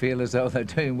Italian. They feel as though they're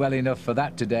doing well enough for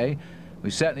that today.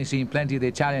 We've certainly seen plenty of the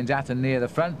Italians at and near the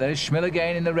front. There's Schmill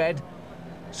again in the red.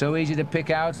 So easy to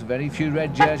pick out. Very few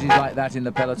red jerseys like that in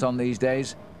the peloton these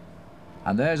days.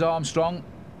 And there's Armstrong.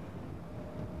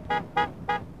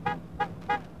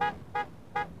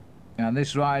 And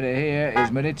this rider here is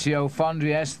Maurizio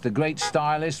Fondries, the great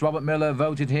stylist. Robert Miller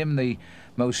voted him the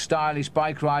most stylish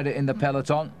bike rider in the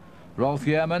peloton. Rolf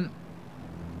Jerman,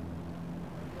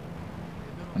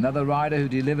 another rider who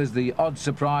delivers the odd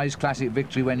surprise classic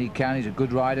victory when he can. He's a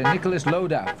good rider. Nicolas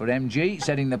Loda for MG,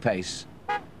 setting the pace.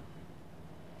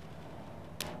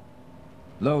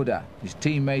 Loda, his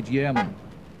teammate Jerman.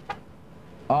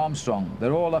 Armstrong,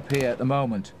 they're all up here at the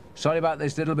moment. Sorry about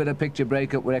this little bit of picture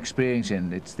breakup we're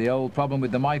experiencing. It's the old problem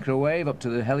with the microwave up to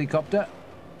the helicopter.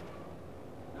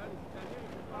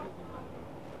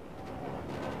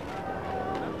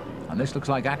 And this looks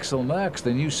like Axel Merckx,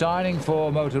 the new signing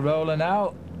for Motorola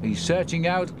now. He's searching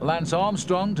out Lance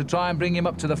Armstrong to try and bring him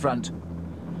up to the front.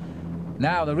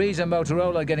 Now, the reason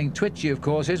Motorola are getting twitchy, of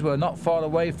course, is we're not far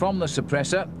away from the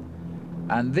suppressor.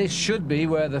 And this should be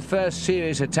where the first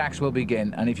serious attacks will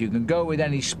begin. And if you can go with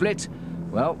any split,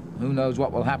 well, who knows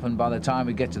what will happen by the time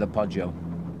we get to the Poggio.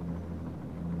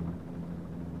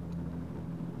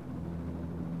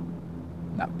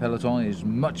 That peloton is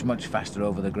much, much faster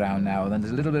over the ground now. And then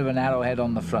there's a little bit of an arrowhead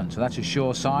on the front. So that's a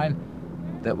sure sign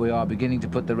that we are beginning to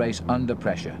put the race under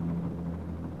pressure.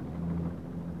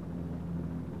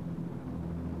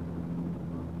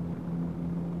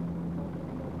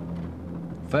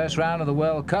 First round of the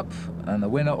World Cup, and the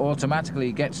winner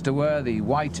automatically gets to wear the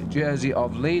white jersey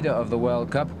of leader of the World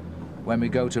Cup when we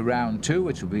go to round 2,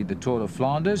 which will be the Tour of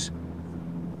Flanders.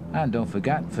 And don't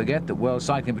forget that World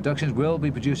Cycling Productions will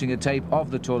be producing a tape of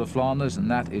the Tour of Flanders,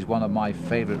 and that is one of my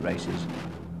favourite races.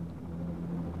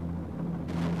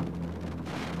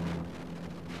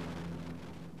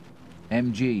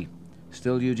 MG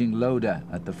still using Loda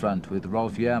at the front with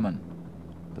Rolf Jerman.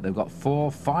 But they've got 4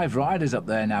 or 5 riders up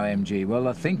there now, MG. Well,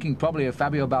 they're thinking probably of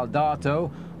Fabio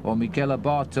Baldato or Michele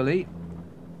Bartoli.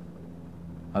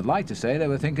 I'd like to say they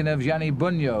were thinking of Gianni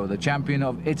Bugno, the champion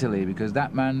of Italy, because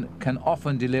that man can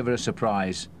often deliver a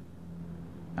surprise.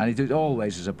 And it is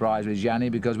always a surprise with Gianni,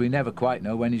 because we never quite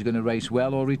know when he's going to race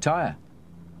well or retire.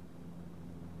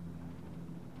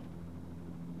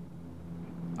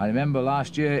 I remember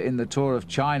last year in the Tour of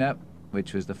China,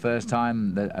 which was the first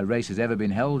time that a race has ever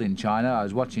been held in China, I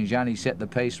was watching Gianni set the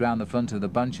pace round the front of the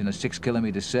bunch in a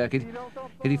 6-kilometre circuit.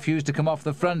 He refused to come off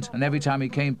the front, and every time he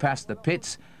came past the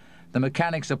pits, the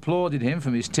mechanics applauded him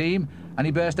from his team, and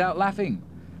he burst out laughing.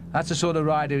 That's the sort of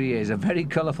rider he is, a very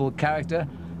colourful character,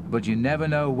 but you never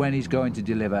know when he's going to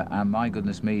deliver, and my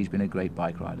goodness me, he's been a great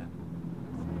bike rider.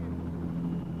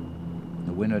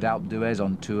 The winner at Alpe d'Huez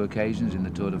on 2 occasions in the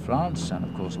Tour de France, and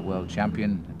of course a world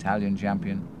champion, Italian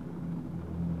champion.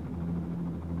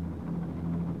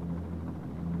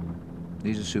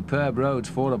 These are superb roads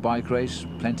for a bike race,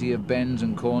 plenty of bends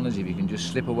and corners. If you can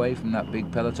just slip away from that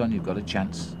big peloton, you've got a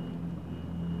chance.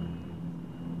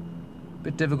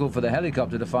 Bit difficult for the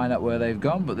helicopter to find out where they've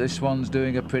gone, but this one's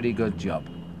doing a pretty good job.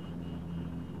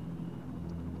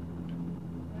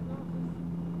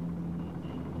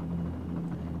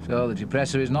 So the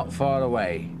depressor is not far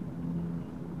away.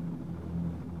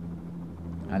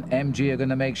 And MG are going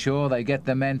to make sure they get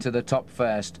the men to the top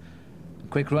first.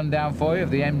 Quick rundown for you of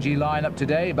the MG lineup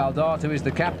today. Baldato is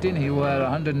the captain. He wore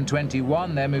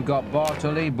 121. Then we've got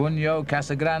Bartoli, Bugno,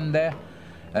 Casagrande.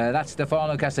 That's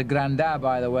Stefano Casagranda,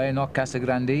 by the way, not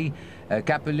Casagrandi.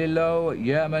 Capilillo,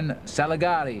 Jerman,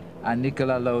 Salagari, and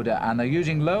Nicola Loda. And they're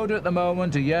using Loda at the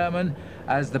moment, to Jerman,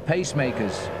 as the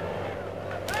pacemakers.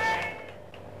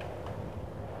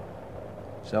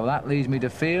 So that leads me to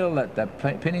feel that they're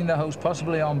pinning the host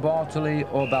possibly on Bartoli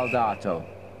or Baldato.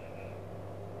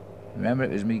 Remember,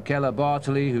 it was Michele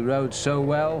Bartoli who rode so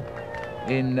well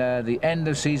in the end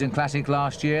of season classic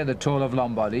last year, the Tour of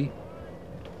Lombardy.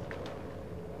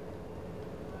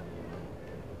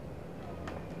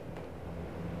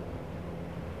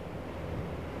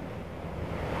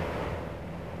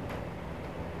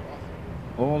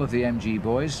 All of the MG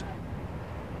boys.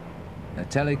 The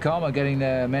Telecom are getting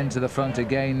their men to the front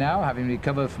again now, having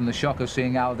recovered from the shock of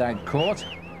seeing Aldag caught.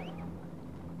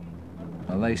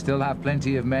 Well, they still have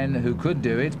plenty of men who could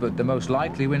do it, but the most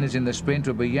likely winners in the sprint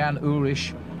will be Jan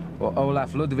Ulrich or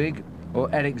Olaf Ludwig or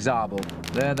Erik Zabel.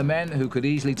 They're the men who could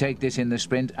easily take this in the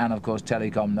sprint, and of course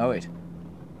Telecom know it.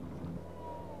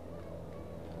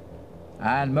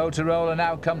 And Motorola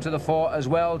now come to the fore as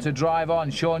well to drive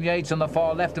on. Sean Yates on the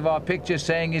far left of our picture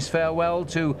saying his farewell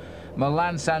to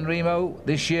Milan San Remo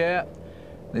this year.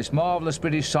 This marvellous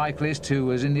British cyclist who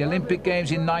was in the Olympic Games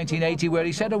in 1980, where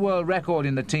he set a world record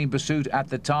in the team pursuit at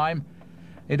the time.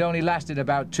 It only lasted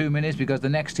about 2 minutes because the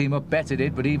next team up bettered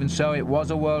it, but even so it was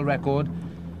a world record,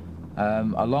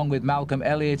 along with Malcolm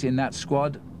Elliott in that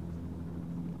squad.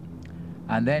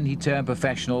 And then he turned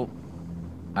professional,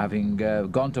 having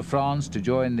gone to France to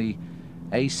join the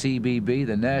ACBB,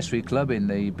 the nursery club in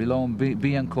the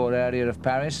Boulogne-Billancourt area of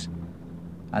Paris,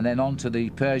 and then on to the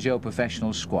Peugeot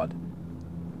professional squad.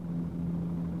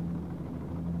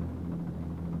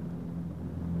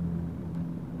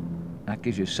 That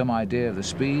gives you some idea of the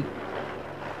speed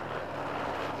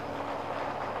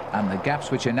and the gaps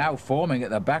which are now forming at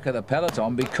the back of the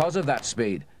peloton because of that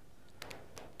speed.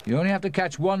 You only have to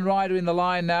catch one rider in the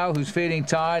line now who's feeling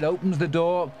tired, opens the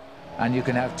door, and you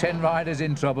can have 10 riders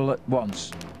in trouble at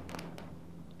once.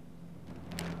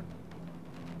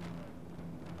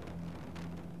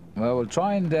 Well, we'll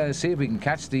try and see if we can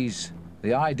catch the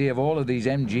idea of all of these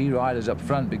MG riders up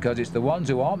front, because it's the ones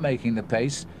who aren't making the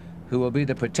pace who will be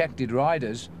the protected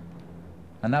riders,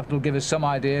 and that will give us some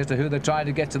idea as to who they're trying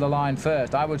to get to the line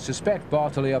first. I would suspect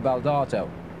Bartoli or Baldato.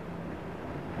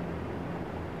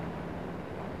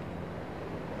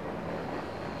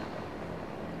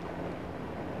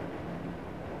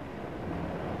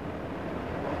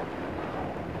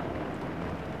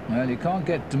 Well, you can't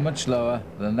get much lower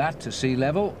than that to sea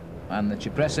level, and the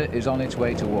Cipressa is on its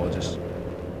way towards us.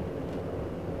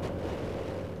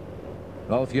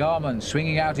 Rolf Jarman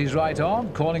swinging out his right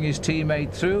arm, calling his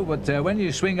teammate through, but when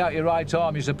you swing out your right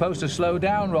arm, you're supposed to slow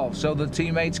down, Rolf, so the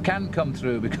teammates can come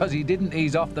through, because he didn't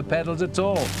ease off the pedals at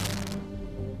all.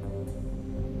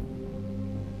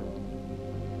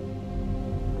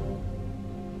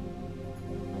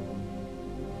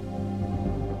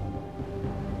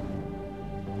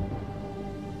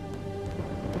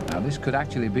 Now, this could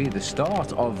actually be the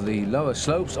start of the lower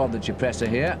slopes of the Cipressa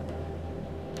here.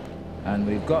 And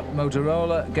we've got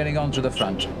Motorola getting onto the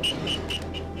front.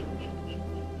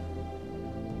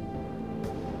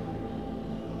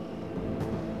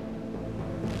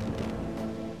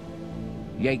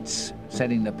 Yates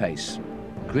setting the pace,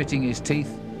 gritting his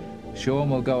teeth. Sean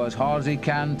will go as hard as he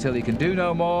can till he can do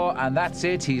no more, and that's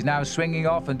it. He's now swinging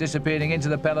off and disappearing into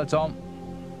the peloton.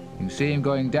 You can see him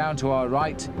going down to our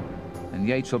right, and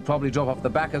Yates will probably drop off the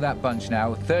back of that bunch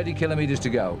now. 30 kilometers to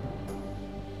go.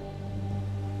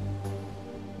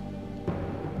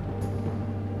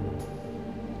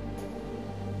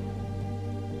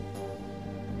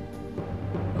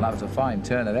 Well, that was a fine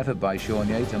turn of effort by Sean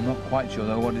Yates. I'm not quite sure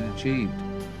though what it achieved.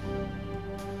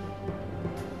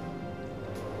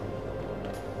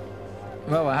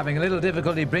 Well, we're having a little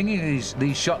difficulty bringing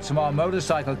these shots from our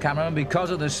motorcycle cameraman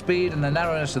because of the speed and the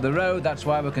narrowness of the road. That's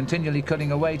why we're continually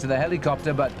cutting away to the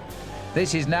helicopter. But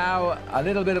this is now a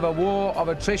little bit of a war of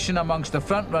attrition amongst the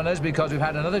front runners, because we've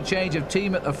had another change of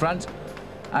team at the front,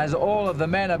 as all of the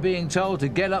men are being told to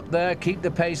get up there, keep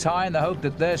the pace high, in the hope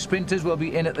that their sprinters will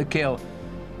be in at the kill.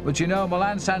 But you know,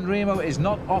 Milan San Remo is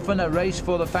not often a race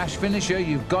for the fast finisher.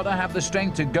 You've got to have the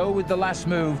strength to go with the last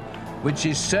move, which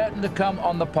is certain to come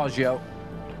on the Peugeot.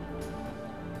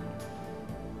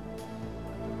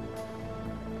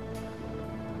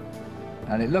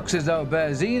 And it looks as though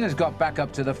Berzin has got back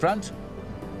up to the front.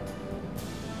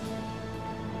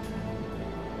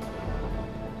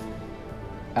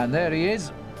 And there he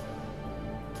is.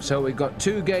 So we've got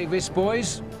two Gay Vis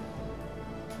boys.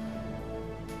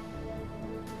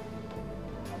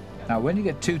 Now, when you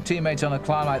get two teammates on a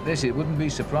climb like this, it wouldn't be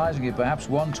surprising if perhaps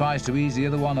one tries to ease the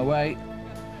other one away.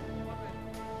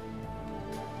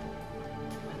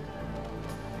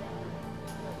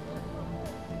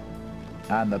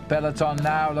 And the peloton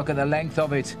now, look at the length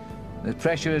of it. The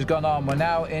pressure has gone on. We're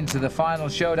now into the final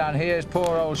showdown. Here's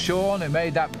poor old Sean, who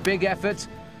made that big effort.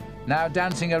 now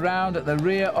dancing around at the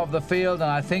rear of the field, and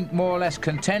I think more or less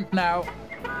content now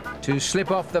to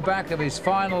slip off the back of his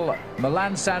final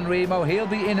Milan San Remo. He'll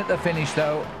be in at the finish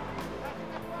though.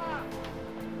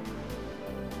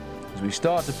 As we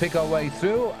start to pick our way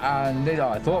through, and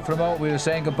I thought for a moment we were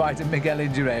saying goodbye to Miguel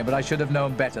Indurain, but I should have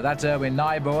known better. That's Erwin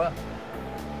Nijboer.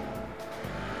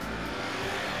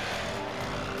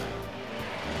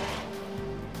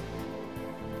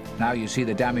 Now you see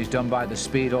the damage done by the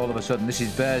speed all of a sudden. This is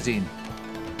Berzin.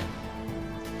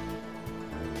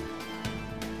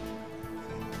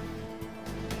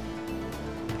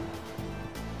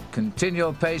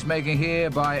 Continual pacemaking here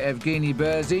by Evgeny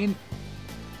Berzin,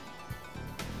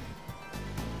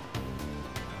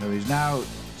 who is now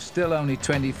still only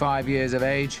 25 years of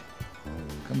age.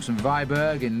 Comes from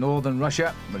Vyborg in northern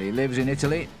Russia, but he lives in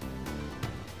Italy.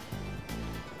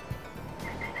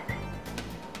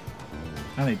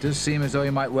 And it does seem as though he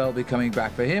might well be coming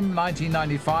back. For him,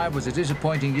 1995 was a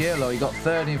disappointing year, though he got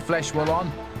third in Flèche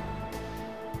Wallonne.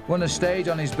 Won a stage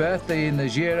on his birthday in the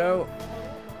Giro,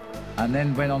 and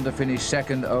then went on to finish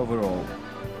second overall.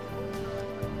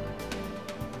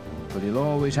 But he'll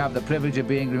always have the privilege of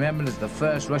being remembered as the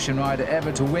first Russian rider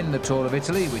ever to win the Tour of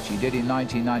Italy, which he did in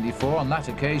 1994. On that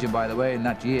occasion, by the way, in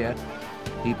that year,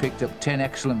 he picked up 10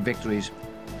 excellent victories.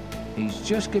 He's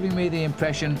just giving me the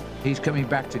impression he's coming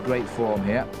back to great form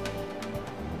here.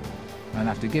 And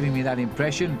after giving me that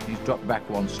impression, he's dropped back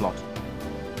one slot.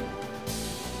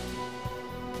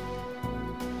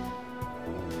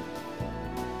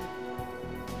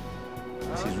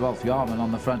 This is Rolf Jarman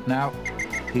on the front now.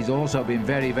 He's also been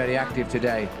very, very active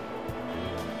today.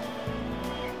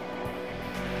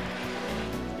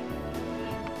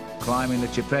 Climbing the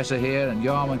Cipressa here, and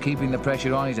Jarman keeping the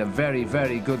pressure on. He's a very,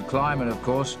 very good climber, of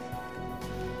course.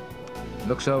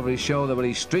 Looks over his shoulder, but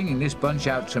he's stringing this bunch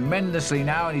out tremendously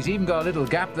now, and he's even got a little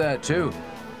gap there too.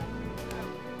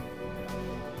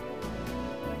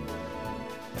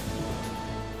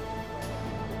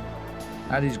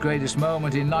 At his greatest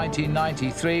moment in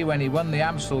 1993 when he won the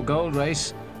Amstel Gold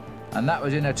Race, and that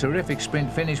was in a terrific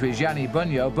sprint finish with Gianni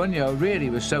Bugno. Bugno really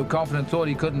was so confident, thought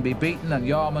he couldn't be beaten, and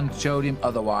Jarman showed him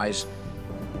otherwise.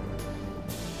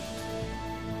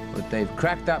 But they've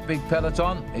cracked that big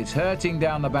peloton. It's hurting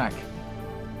down the back.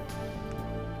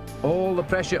 All the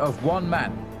pressure of one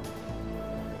man.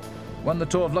 Won the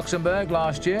Tour of Luxembourg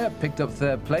last year, picked up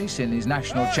third place in his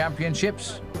national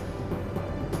championships.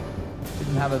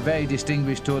 Didn't have a very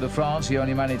distinguished Tour de France, he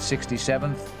only managed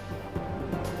 67th.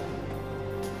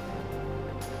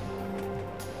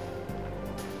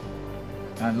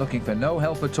 And looking for no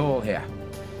help at all here.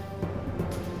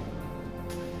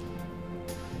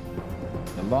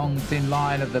 The long, thin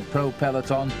line of the pro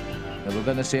peloton that we're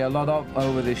going to see a lot of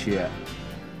over this year.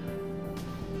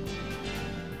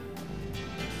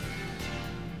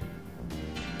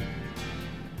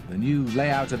 The new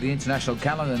layout of the international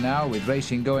calendar now, with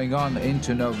racing going on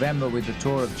into November with the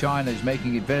Tour of China, is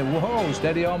making it very... Whoa,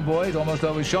 steady on, boys. Almost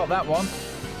overshot that one.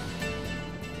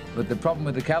 But the problem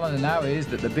with the calendar now is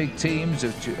that the big teams,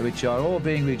 which are all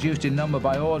being reduced in number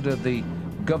by order of the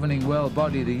governing world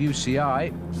body, the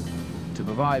UCI, to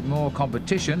provide more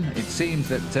competition, it seems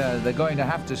that they're going to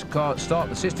have to start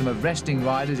the system of resting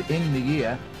riders in the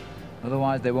year.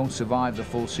 Otherwise, they won't survive the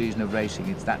full season of racing.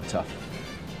 It's that tough.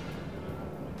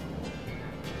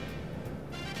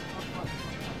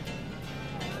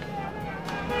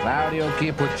 Claudio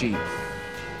Chiappucci.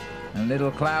 And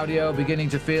little Claudio beginning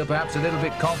to feel perhaps a little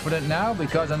bit confident now,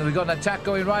 because we've got an attack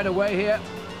going right away here.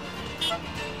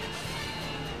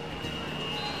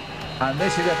 And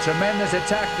this is a tremendous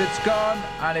attack that's gone,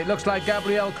 and it looks like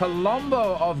Gabriel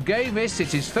Colombo of Gavis.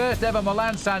 It's his first ever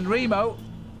Milan San Remo.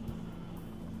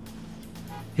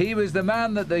 He was the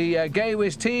man that the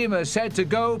Gavis team has said to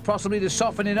go, possibly to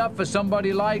soften it up for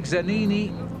somebody like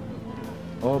Zanini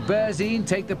or Berzin.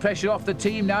 Take the pressure off the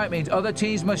team now. It means other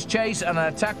teams must chase, and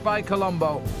an attack by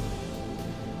Colombo.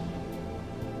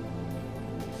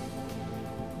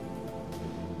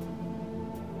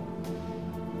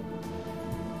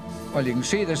 Well, you can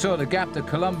see the sort of gap that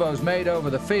Colombo's made over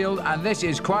the field, and this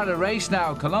is quite a race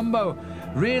now. Colombo,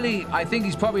 really, I think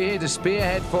he's probably here to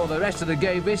spearhead for the rest of the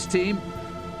Gavis team.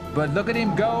 But look at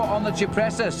him go on the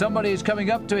Cipressa. Somebody is coming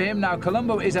up to him now.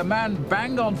 Colombo is a man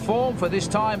bang on form for this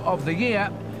time of the year.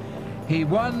 He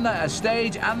won a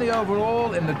stage and the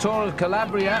overall in the Tour of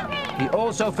Calabria. He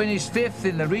also finished 5th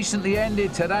in the recently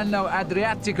ended Tirreno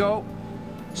Adriatico.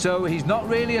 So he's not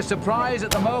really a surprise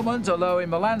at the moment, although in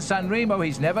Milan San Remo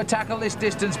he's never tackled this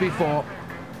distance before.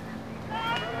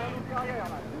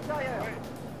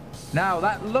 Now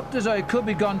that looked as though it could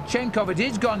be Gonchenkov. It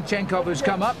is Gonchenkov who's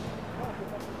come up.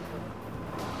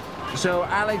 So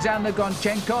Alexander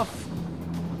Gonchenkov,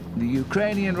 the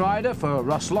Ukrainian rider for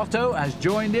Roslotto, has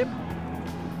joined him.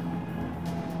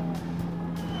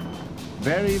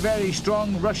 Very, very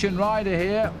strong Russian rider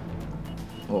here,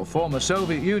 or former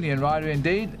Soviet Union rider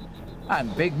indeed.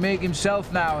 And Big Mig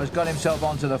himself now has got himself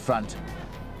onto the front.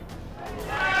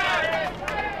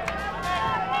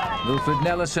 Wilfred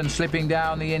Nellison slipping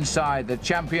down the inside, the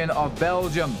champion of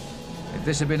Belgium. If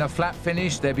this had been a flat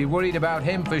finish, they'd be worried about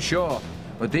him for sure.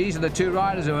 But these are the two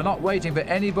riders who are not waiting for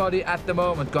anybody at the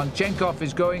moment. Gonchenkov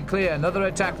is going clear. Another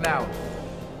attack now.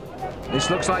 This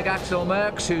looks like Axel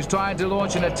Merckx, who's trying to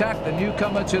launch an attack, the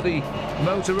newcomer to the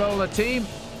Motorola team.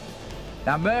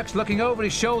 Now Merckx looking over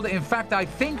his shoulder, in fact, I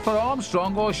think for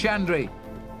Armstrong or Chandry.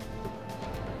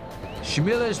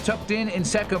 Schmiller's tucked in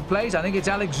second place. I think it's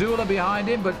Alex Zula behind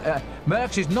him, but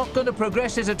Merckx is not going to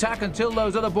progress his attack until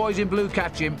those other boys in blue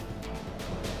catch him.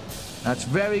 That's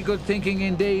very good thinking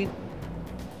indeed.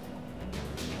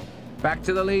 Back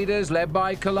to the leaders, led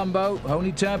by Colombo,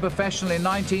 only turned professional in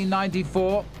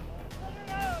 1994.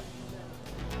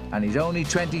 And he's only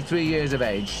 23 years of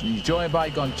age. He's joined by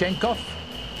Gonchenkov.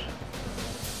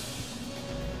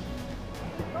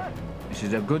 This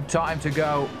is a good time to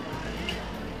go.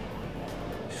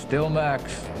 Still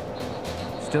Merckx.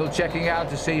 Still checking out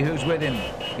to see who's with him.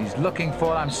 He's looking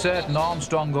for, I'm certain,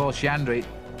 Armstrong or Chandry.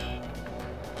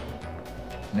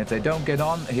 And if they don't get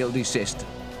on, he'll desist.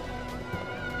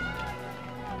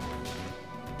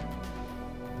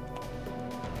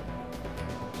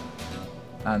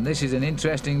 And this is an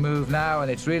interesting move now,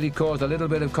 and it's really caused a little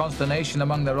bit of consternation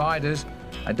among the riders.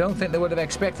 I don't think they would have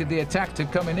expected the attack to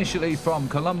come initially from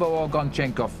Colombo or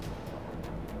Gonchenkov.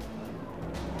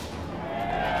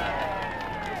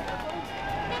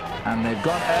 And they've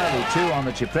gone early too on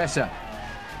the Cipressa.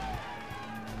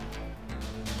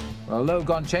 Although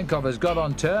Gonchenkov has got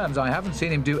on terms, I haven't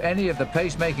seen him do any of the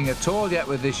pacemaking at all yet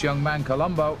with this young man,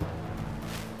 Colombo.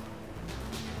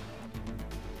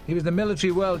 He was the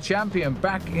military world champion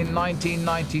back in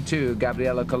 1992,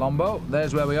 Gabriele Colombo.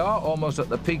 There's where we are, almost at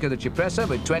the peak of the Cipressa,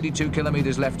 with 22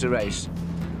 kilometers left to race.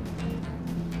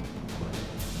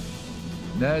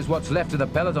 There's what's left of the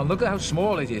peloton. Look at how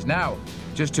small it is now.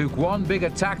 Just took one big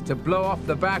attack to blow off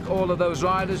the back all of those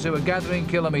riders who are gathering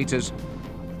kilometers.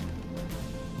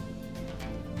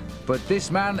 But this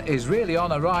man is really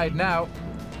on a ride now.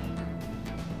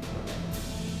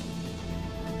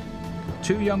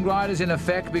 Two young riders in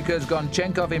effect, because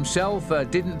Gonchenkov himself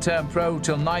didn't turn pro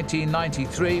till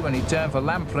 1993 when he turned for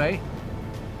Lamprey.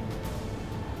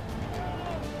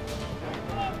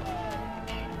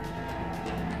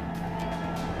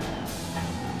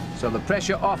 So the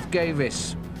pressure off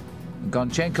Gavis.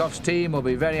 Gonchenkov's team will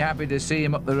be very happy to see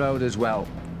him up the road as well,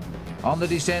 on the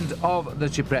descent of the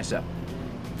Cipressa.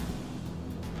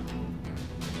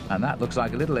 And that looks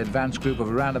like a little advanced group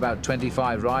of around about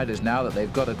 25 riders now that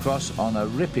they've got across on a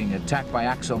ripping attack by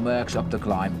Axel Merckx up the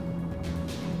climb.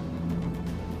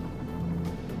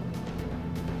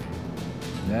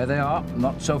 There they are,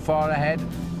 not so far ahead.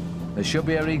 There should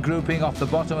be a regrouping off the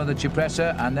bottom of the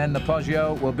Cipressa, and then the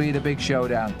Poggio will be the big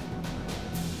showdown.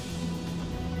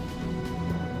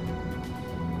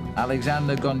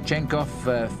 Alexander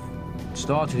Gonchenkov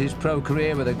started his pro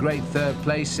career with a great third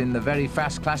place in the very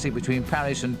fast classic between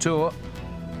Paris and Tours.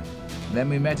 Then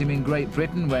we met him in Great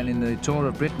Britain when in the Tour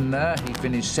of Britain there he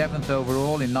finished 7th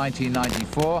overall in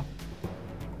 1994.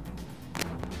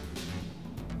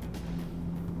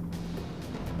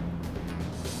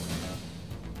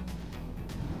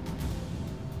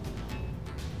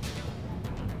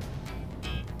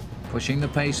 Pushing the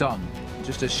pace on,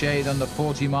 just a shade under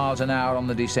 40 miles an hour on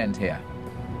the descent here.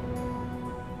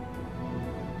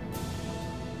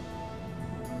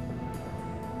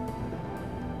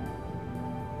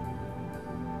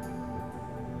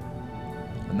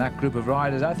 And that group of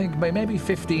riders, I think maybe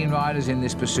 15 riders in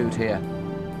this pursuit here.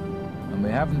 And we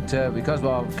haven't, because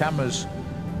our cameras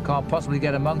can't possibly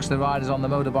get amongst the riders on the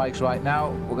motorbikes right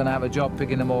now, we're going to have a job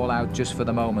picking them all out just for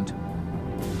the moment.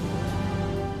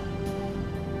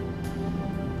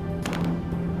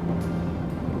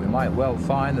 We might well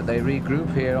find that they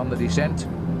regroup here on the descent.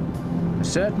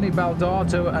 Certainly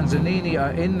Baldato and Zanini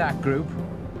are in that group.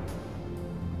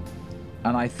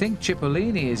 And I think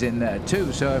Cipollini is in there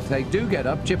too, so if they do get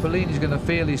up, Cipollini's going to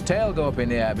feel his tail go up in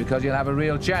the air because he'll have a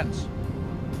real chance.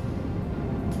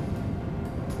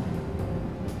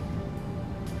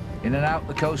 In and out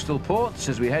the coastal ports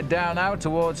as we head down now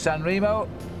towards San Remo,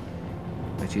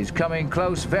 which is coming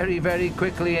close very, very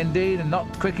quickly indeed, and not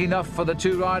quick enough for the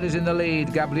two riders in the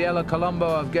lead, Gabriele Colombo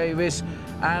of Gavis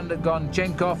and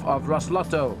Gonchenkov of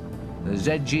Roslotto, the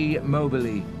ZG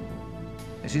Mobili.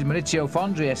 This is Maurizio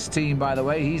Fondriest's team, by the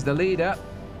way. He's the leader.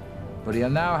 But he'll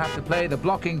now have to play the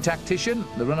blocking tactician,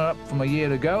 the runner-up from a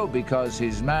year ago, because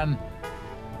his man,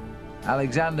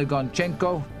 Alexander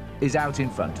Gonchenko, is out in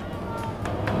front.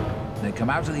 They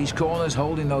come out of these corners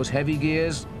holding those heavy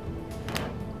gears.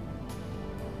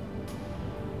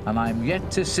 And I'm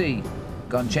yet to see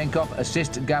Gonchenkov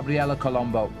assist Gabriele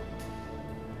Colombo.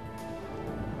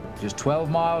 Just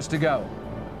 12 miles to go.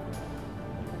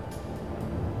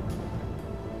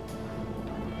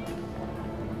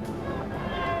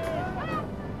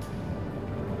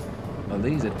 Well,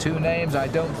 these are two names I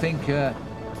don't think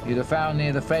you'd have found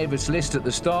near the favourites list at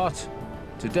the start.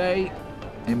 Today,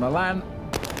 in Milan,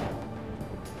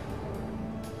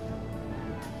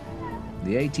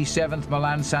 the 87th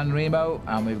Milan San Remo,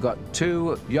 and we've got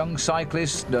two young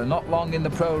cyclists, they're not long in the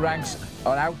pro ranks,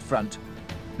 are out front.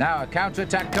 Now a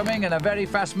counter-attack coming, and a very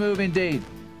fast move indeed.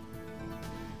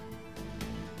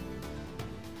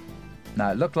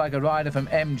 Now it looked like a rider from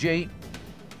MG.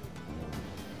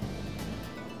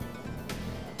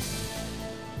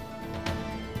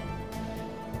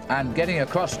 And getting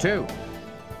across too.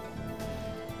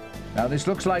 Now this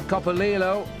looks like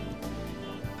Coppolillo.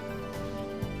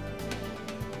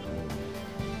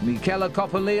 Michele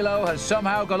Coppolillo has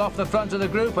somehow got off the front of the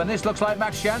group, and this looks like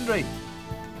Max Chandri.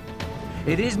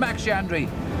 It is Max Chandri.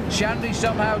 Chandri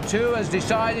somehow too has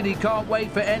decided he can't wait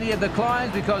for any of the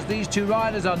climbs because these two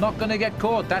riders are not going to get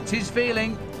caught. That's his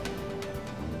feeling.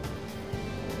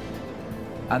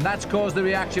 And that's caused the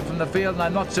reaction from the field, and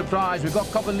I'm not surprised. We've got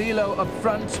Coppolillo up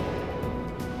front.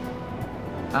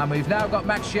 And we've now got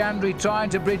Max Chandri trying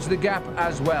to bridge the gap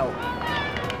as well.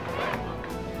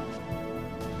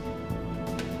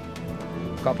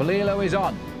 Coppolillo is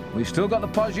on. We've still got the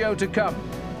Poggio to come.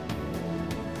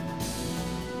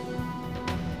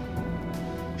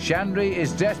 Chandri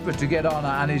is desperate to get on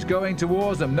and is going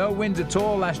towards them. No wins at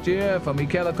all last year for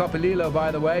Michele Coppolillo,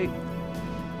 by the way.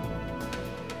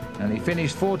 And he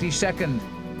finished 42nd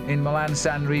in Milan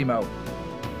San Remo.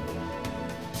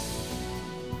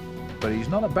 But he's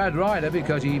not a bad rider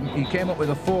because he came up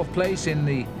with a 4th place in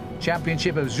the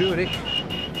Championship of Zurich.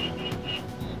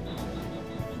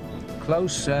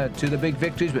 Close to the big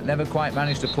victories, but never quite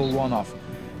managed to pull one off.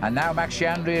 And now Max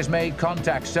Chandri has made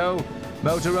contact, so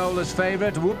Motorola's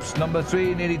favourite, whoops, number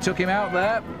 3 nearly took him out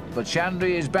there, but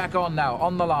Chandri is back on now,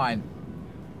 on the line.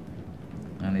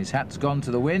 And his hat's gone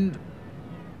to the wind.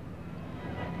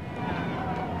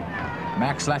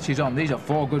 Max latches on. These are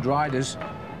 4 good riders,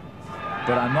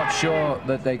 but I'm not sure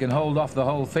that they can hold off the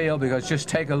whole field, because just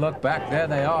take a look back. There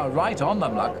they are, right on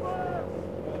them, look.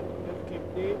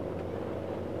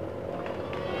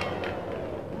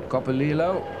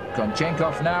 Coppolillo.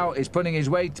 Gonchenko now is putting his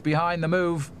weight behind the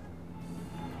move.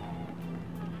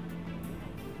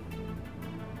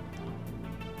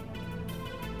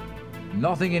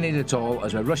 Nothing in it at all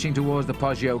as we're rushing towards the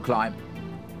Poggio climb.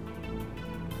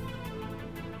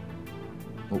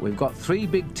 But we've got 3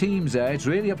 big teams there. It's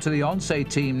really up to the Once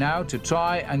team now to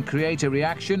try and create a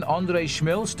reaction. Andre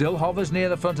Schmil still hovers near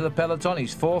the front of the peloton.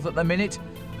 He's 4th at the minute,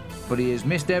 but he has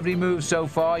missed every move so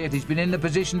far, yet he's been in the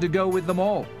position to go with them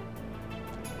all.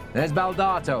 There's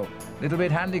Baldato, a little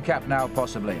bit handicapped now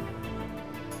possibly,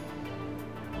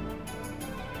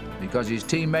 because his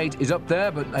teammate is up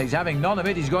there, but he's having none of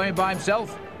it. He's going by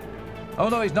himself. Oh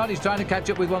no, he's not. He's trying to catch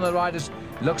up with one of the riders.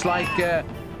 Looks like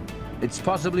it's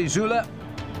possibly Zula,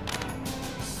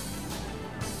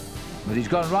 but he's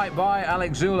gone right by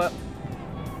Alex Zula.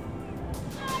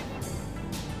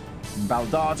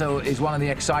 Baldato is one of the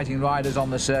exciting riders on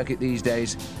the circuit these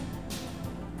days.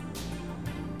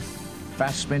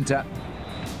 Fast sprinter,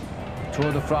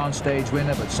 Tour de France stage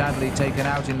winner, but sadly taken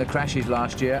out in the crashes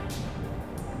last year.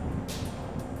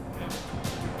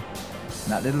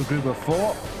 And that little group of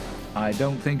 4, I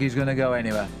don't think he's going to go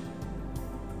anywhere.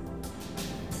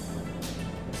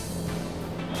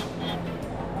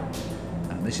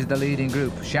 And this is the leading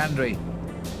group, Chandri.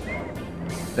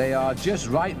 They are just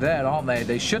right there, aren't they?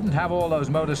 They shouldn't have all those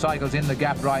motorcycles in the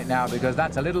gap right now, because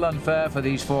that's a little unfair for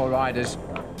these 4 riders.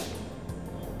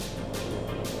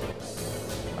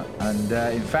 And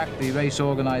in fact, the race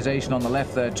organisation on the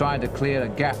left there trying to clear a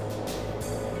gap,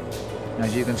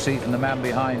 as you can see from the man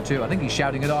behind too. I think he's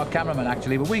shouting at our cameraman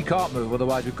actually, but we can't move,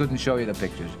 otherwise we couldn't show you the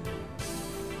pictures.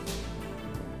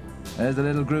 There's the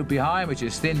little group behind, which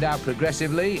is thinned out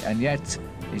progressively, and yet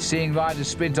he's seeing riders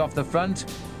sprint off the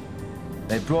front.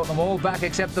 They've brought them all back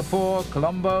except the 4,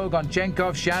 Colombo,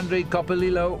 Gonchenko, Chandri,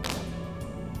 Coppolillo.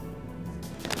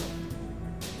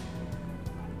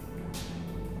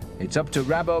 It's up to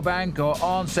Rabobank or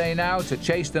Oncé now to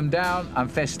chase them down, and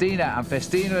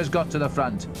Festina has got to the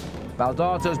front.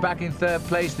 Baldato's back in third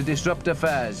place to disrupt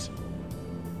affairs.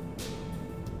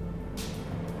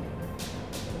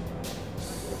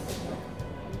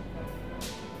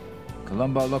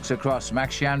 Colombo looks across.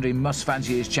 Max Chandri must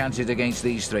fancy his chances against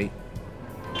these three.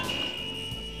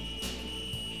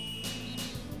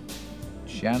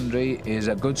 Chandri is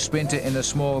a good sprinter in a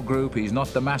small group. He's not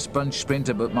the mass bunch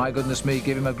sprinter, but my goodness me,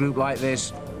 give him a group like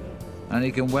this and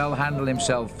he can well handle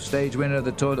himself. Stage winner of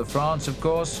the Tour de France, of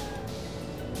course.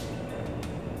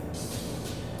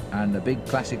 And a big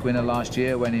classic winner last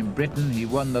year when in Britain he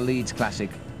won the Leeds Classic.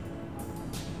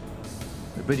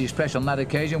 The British press on that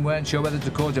occasion weren't sure whether to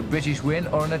call it a British win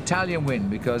or an Italian win,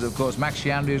 because of course Max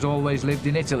Chandri has always lived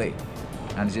in Italy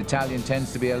and his Italian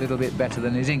tends to be a little bit better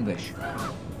than his English.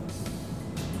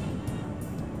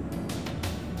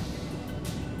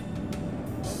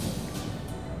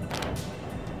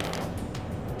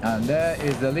 And there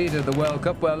is the leader of the World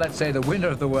Cup, well, let's say the winner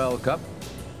of the World Cup,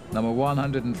 number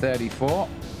 134,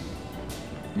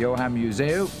 Johan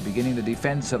Museeuw, beginning the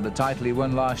defence of the title he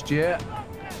won last year.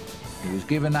 He was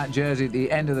given that jersey at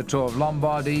the end of the Tour of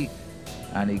Lombardy,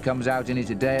 and he comes out in it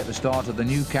today at the start of the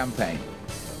new campaign.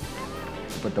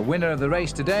 But the winner of the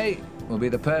race today will be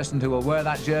the person who will wear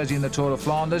that jersey in the Tour of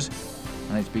Flanders,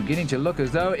 and it's beginning to look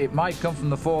as though it might come from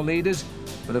the four leaders,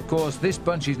 but of course this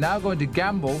bunch is now going to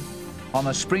gamble on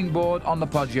a springboard on the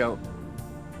Poggio.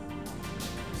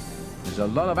 There's a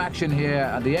lot of action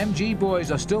here, and the MG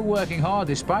boys are still working hard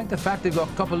despite the fact they've got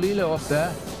Coppolillo up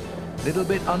there. A little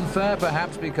bit unfair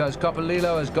perhaps, because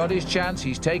Coppolillo has got his chance,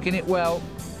 he's taken it well.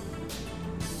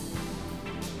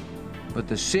 But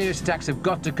the serious attacks have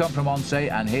got to come from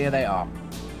Oncé, and here they are.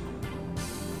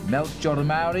 Melchior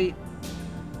Mauri,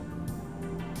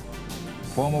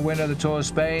 former winner of the Tour of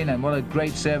Spain, and what a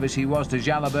great service he was to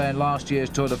Jalabert in last year's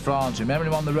Tour de France. Remember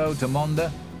him on the road to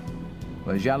Monde,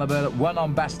 where Jalabert won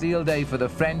on Bastille Day for the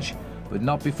French, but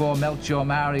not before Melchior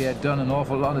Mauri had done an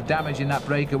awful lot of damage in that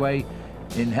breakaway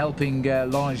in helping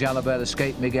Laurent Jalabert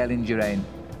escape Miguel Indurain.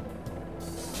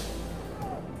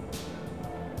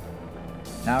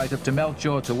 Now it's up to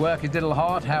Melchior to work his little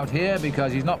heart out here,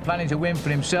 because he's not planning to win for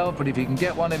himself, but if he can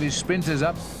get one of his sprinters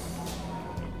up.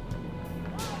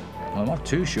 I'm not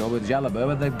too sure with Jalabert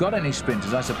whether they've got any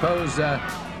sprinters. I suppose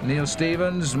Neil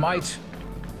Stevens might,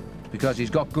 because he's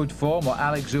got good form, or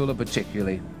Alex Zula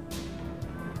particularly.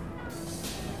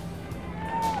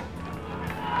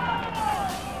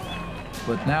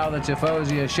 But now the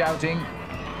Tifosi are shouting.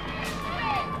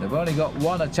 They've only got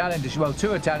one Italian to, well,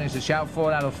 two Italians to shout,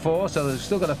 4 out of 4, so they've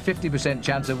still got a 50%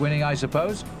 chance of winning, I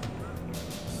suppose.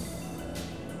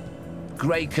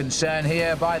 Great concern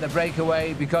here by the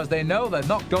breakaway, because they know they're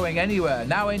not going anywhere.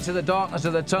 Now into the darkness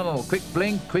of the tunnel. Quick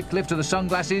blink, quick lift of the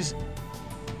sunglasses.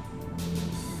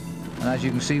 And as you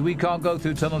can see, we can't go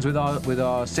through tunnels with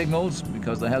our signals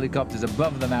because the helicopter's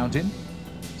above the mountain.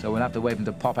 So we'll have to wait for them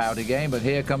to pop out again. But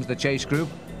here comes the chase group.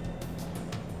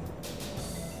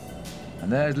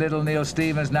 And there's little Neil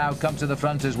Stevens now come to the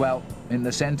front as well. In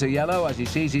the centre yellow as he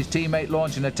sees his teammate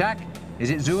launch an attack. Is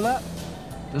it Zula?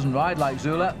 Doesn't ride like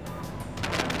Zula.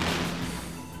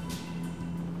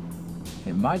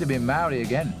 It might have been Mauri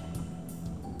again.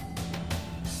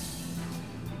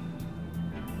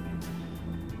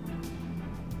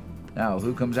 Now,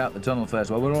 who comes out the tunnel first?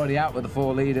 Well, we're already out with the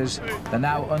four leaders. They're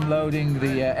now unloading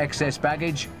the excess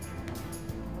baggage.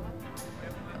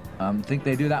 I think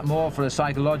they do that more for a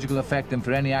psychological effect than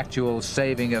for any actual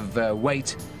saving of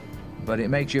weight. But it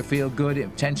makes you feel good.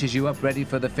 It tenses you up ready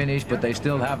for the finish, but they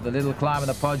still have the little climb of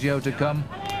the Poggio to come.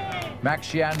 Max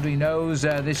Chandri knows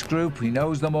this group. He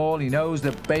knows them all. He knows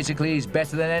that basically he's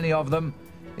better than any of them.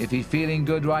 If he's feeling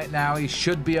good right now, he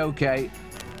should be okay.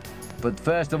 But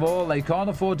first of all, they can't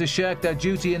afford to shirk their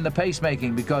duty in the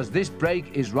pacemaking, because this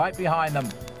break is right behind them.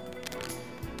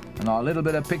 And our little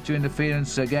bit of picture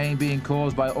interference again being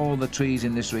caused by all the trees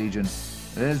in this region.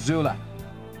 There's Zula.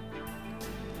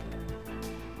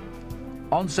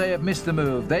 Oncé have missed the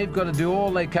move. They've got to do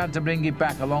all they can to bring it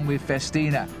back, along with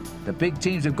Festina. The big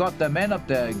teams have got their men up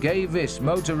there. Gavis,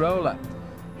 Motorola,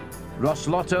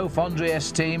 Roslotto,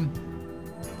 Fondriest team,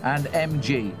 and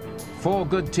MG. Four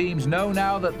good teams know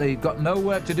now that they've got no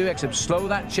work to do except slow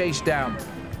that chase down.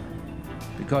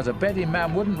 Because a betting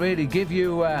man wouldn't really give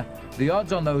you the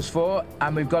odds on those four.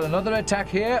 And we've got another attack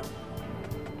here.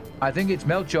 I think it's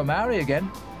Melchior Mauri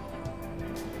again.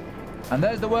 And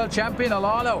there's the world champion,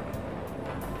 Olano.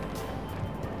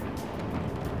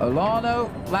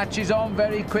 Olano latches on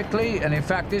very quickly, and in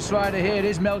fact this rider here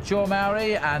is Melchior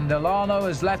Mauri, and Olano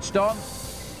has latched on.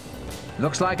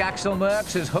 Looks like Axel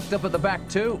Merckx is hooked up at the back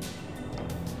too.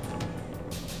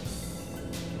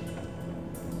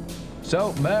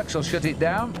 So Merckx will shut it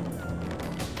down,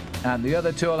 and the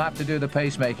other two will have to do the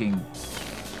pacemaking.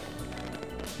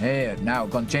 Here, now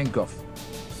Gonchenkov.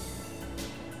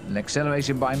 An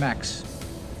acceleration by Max.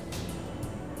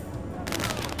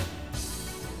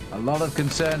 A lot of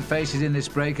concerned faces in this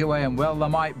breakaway, and well there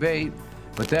might be.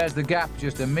 But there's the gap,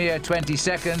 just a mere 20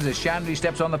 seconds as Chandry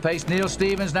steps on the pace. Neil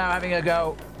Stevens now having a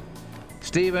go.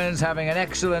 Stevens having an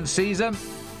excellent season.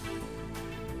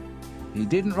 He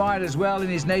didn't ride as well in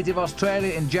his native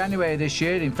Australia in January this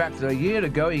year. In fact, a year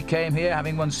ago he came here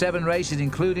having won 7 races,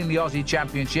 including the Aussie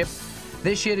Championship.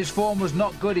 This year his form was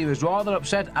not good. He was rather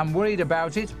upset and worried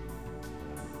about it.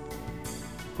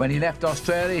 When he left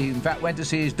Australia, he in fact went to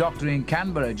see his doctor in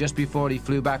Canberra just before he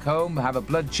flew back home, have a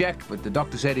blood check, but the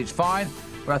doctor said it's fine,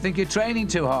 but I think you're training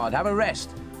too hard, have a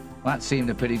rest. Well, that seemed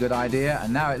a pretty good idea,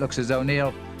 and now it looks as though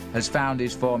Neil has found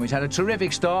his form. He's had a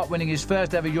terrific start, winning his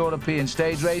first ever European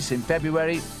stage race in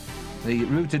February, the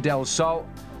Ruta del Sol,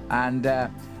 and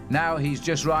now he's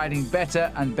just riding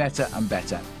better and better and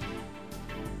better.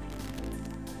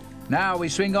 Now we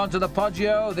swing on to the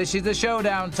Poggio. This is the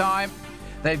showdown time.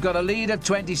 They've got a lead of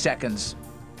 20 seconds.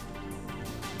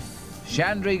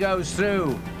 Chandry goes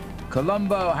through.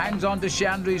 Colombo hangs on to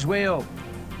Chandry's wheel.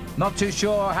 Not too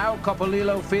sure how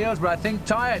Coppolillo feels, but I think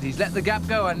tired. He's let the gap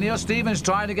go, and Neil Stevens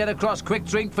trying to get across. Quick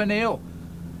drink for Neil.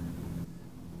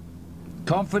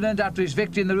 Confident after his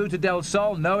victory in the Ruta del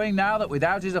Sol, knowing now that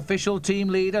without his official team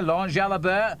leader, Laurent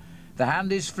Jalabert, the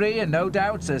hand is free, and no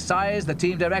doubt, as Sayers, the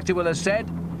team director, will have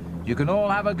said, you can all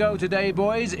have a go today,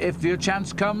 boys. If your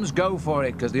chance comes, go for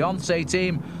it, because the Hussey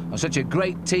team are such a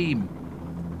great team.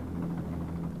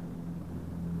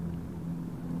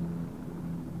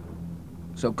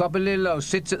 So Coppolillo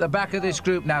sits at the back of this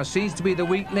group now, seems to be the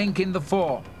weak link in the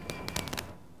 4.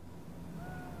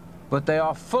 But they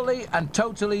are fully and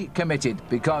totally committed,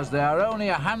 because they are only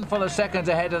a handful of seconds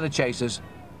ahead of the chasers.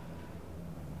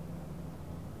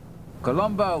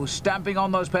 Colombo stamping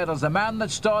on those pedals, the man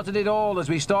that started it all as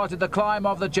we started the climb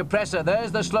of the Cipressa.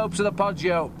 There's the slopes of the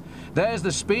Poggio. There's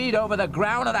the speed over the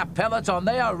ground of that peloton.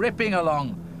 They are ripping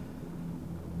along.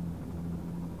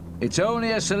 It's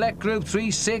only a select group,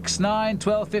 3, 6, 9,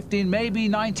 12, 15, maybe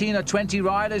 19 or 20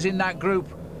 riders in that group.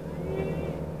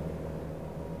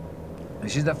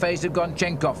 This is the face of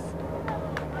Gonchenkov.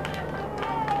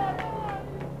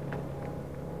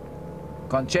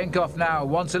 Gonchenkov now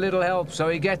wants a little help, so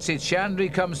he gets it.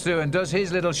 Chandry comes through and does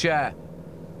his little share.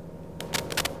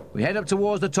 We head up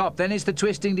towards the top, then it's the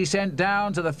twisting descent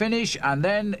down to the finish, and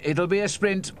then it'll be a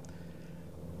sprint.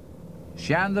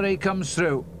 Chandry comes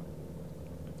through.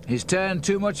 His turn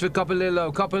too much for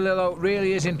Coppolillo. Coppolillo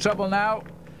really is in trouble now.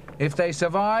 If they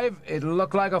survive, it'll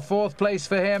look like a 4th place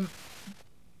for him.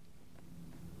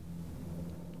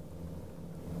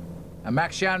 And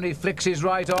Max Chandry flicks his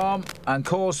right arm and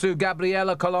calls through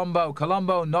Gabriele Colombo.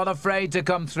 Colombo not afraid to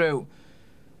come through.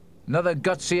 Another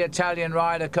gutsy Italian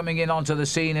rider coming in onto the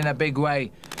scene in a big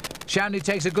way. Chandry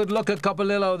takes a good look at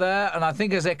Coppolillo there, and I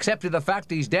think has accepted the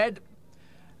fact he's dead.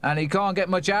 And he can't get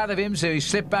much out of him, so he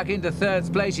slipped back into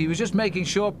 3rd place. He was just making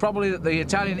sure probably that the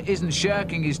Italian isn't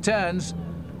shirking his turns,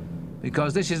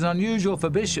 because this is an unusual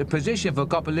position for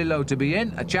Coppolillo to be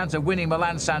in. A chance of winning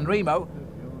Milan San Remo.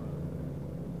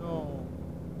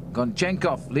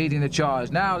 Gonchenkov leading the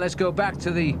charge. Now let's go back to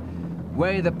the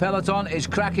way the peloton is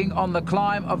cracking on the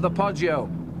climb of the Poggio.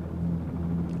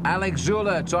 Alex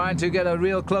Zula trying to get a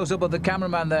real close-up of the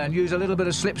cameraman there and use a little bit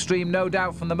of slipstream, no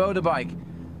doubt, from the motorbike.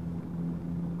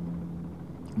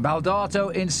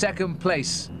 Baldato in 2nd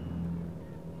place.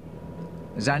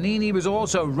 Zanini was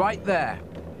also right there.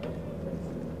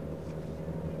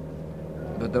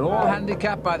 But they're all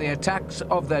handicapped by the attacks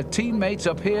of their teammates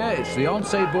up here. It's the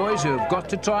Hussey boys who have got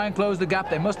to try and close the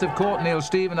gap. They must have caught Neil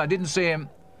Stevens. I didn't see him.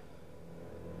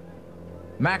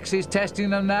 Max is testing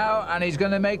them now, and he's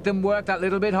going to make them work that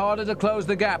little bit harder to close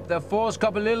the gap. They'll force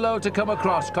Coppolillo to come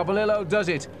across. Coppolillo does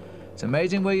it. It's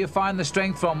amazing where you find the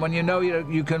strength from when you know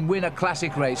you can win a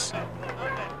classic race.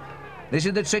 This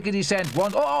is the tricky descent.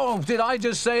 Oh, did I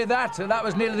just say that? That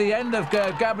was nearly the end of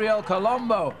Gabriele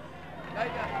Colombo.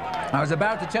 I was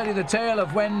about to tell you the tale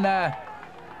of when a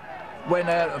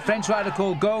French rider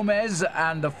called Gomez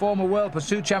and the former world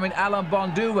pursuit champion Alain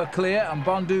Bondou were clear, and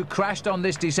Bondou crashed on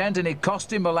this descent and it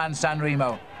cost him Milan San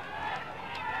Remo.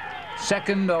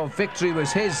 Second of victory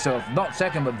was his, so not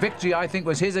second, but victory I think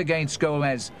was his against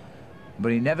Gomez.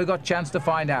 But he never got a chance to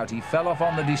find out. He fell off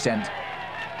on the descent.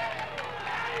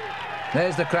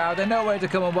 There's the crowd. They're nowhere to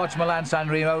come and watch Milan San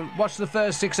Remo. Watch the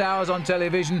first 6 hours on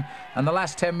television and the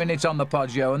last 10 minutes on the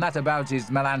Poggio, and that about is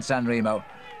Milan San Remo.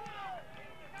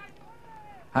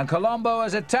 And Colombo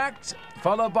has attacked,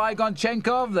 followed by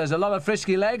Gonchenkov. There's a lot of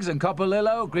frisky legs, and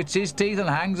Coppolillo grits his teeth and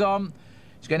hangs on.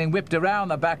 He's getting whipped around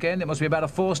the back end. It must be about a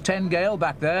force 10 gale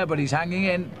back there, but he's hanging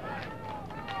in.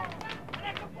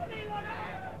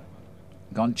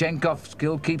 Gonchenkov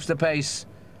still keeps the pace.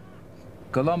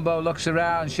 Colombo looks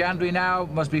around. Chandry now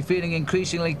must be feeling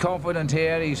increasingly confident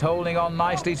here. He's holding on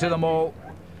nicely to them all.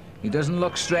 He doesn't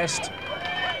look stressed.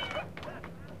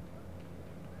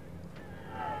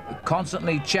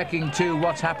 Constantly checking too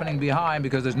what's happening behind,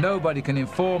 because there's nobody can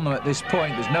inform them at this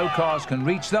point. There's no cars can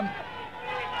reach them.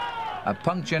 A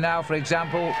puncture now, for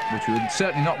example, which we would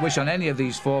certainly not wish on any of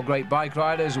these four great bike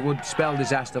riders, would spell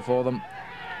disaster for them.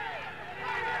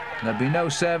 There'll be no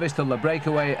service till the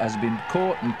breakaway has been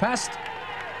caught and passed.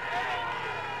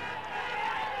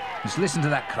 Just listen to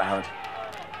that crowd.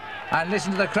 And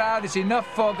listen to the crowd. It's enough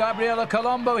for Gabriele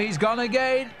Colombo. He's gone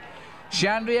again.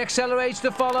 Chandry accelerates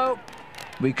to follow.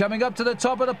 We're coming up to the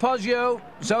top of the Poggio.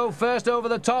 So first over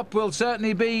the top will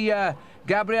certainly be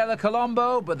Gabriele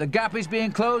Colombo, but the gap is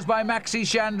being closed by Maxi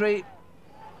Chandry.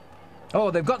 Oh,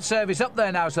 they've got service up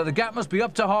there now, so the gap must be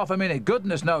up to half a minute.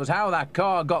 Goodness knows how that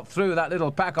car got through that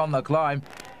little pack on the climb.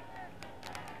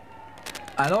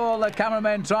 And all the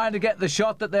cameramen trying to get the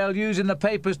shot that they'll use in the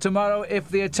papers tomorrow if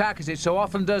the attack, as it so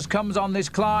often does, comes on this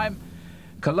climb.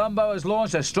 Colombo has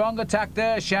launched a strong attack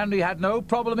there. Chandry had no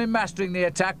problem in mastering the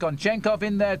attack. Gonchenkov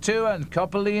in there too, and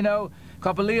Coppolillo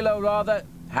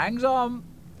hangs on.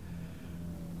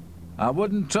 I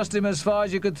wouldn't trust him as far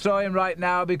as you could throw him right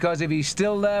now, because if he's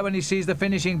still there when he sees the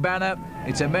finishing banner,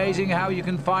 it's amazing how you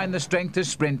can find the strength to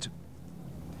sprint.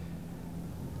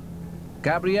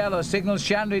 Gabriele signals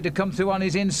Chandry to come through on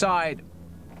his inside.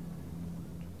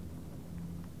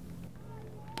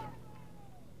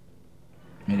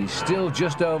 And he's still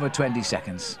just over 20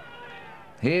 seconds.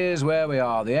 Here's where we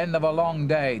are, the end of a long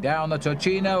day. Down the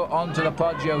Ticino onto the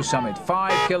Poggio summit.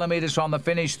 5 kilometres from the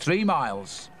finish, 3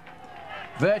 miles.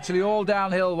 Virtually all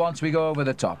downhill once we go over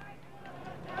the top.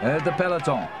 There's the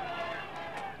peloton.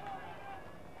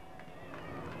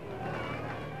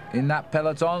 In that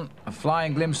peloton, a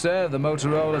flying glimpse there of the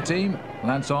Motorola team.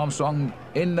 Lance Armstrong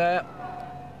in there.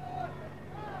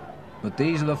 But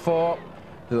these are the 4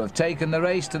 who have taken the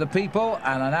race to the people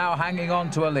and are now hanging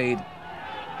on to a lead.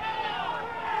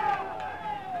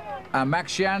 And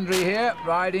Max Chandry here,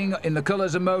 riding in the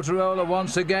colours of Motorola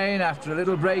once again after a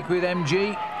little break with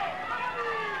MG.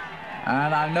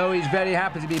 And I know he's very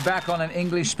happy to be back on an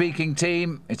English-speaking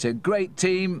team. It's a great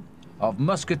team of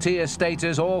musketeer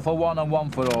status, all for one and one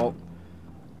for all.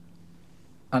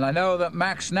 And I know that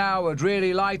Max now would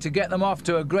really like to get them off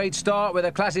to a great start with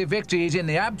a classic victory. He's in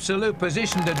the absolute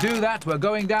position to do that. We're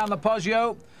going down the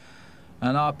Poggio.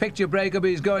 And our picture breakup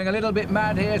is going a little bit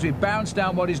mad here as we bounce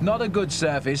down what is not a good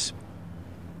surface.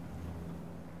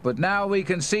 But now we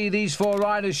can see these 4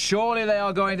 riders. Surely they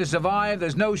are going to survive.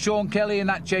 There's no Sean Kelly in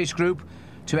that chase group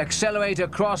to accelerate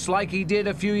across like he did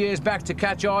a few years back to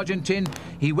catch Argentine.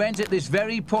 He went at this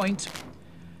very point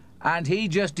and he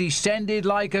just descended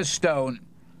like a stone.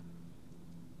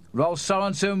 Rolf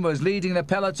Sorensen was leading the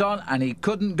peloton and he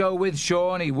couldn't go with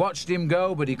Sean. He watched him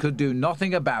go, but he could do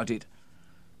nothing about it.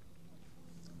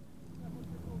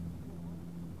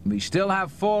 We still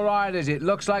have 4 riders. It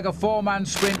looks like a 4-man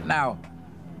sprint now.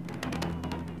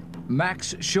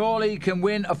 Max surely can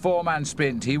win a 4-man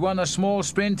sprint. He won a small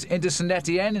sprint into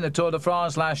Saint-Étienne in the Tour de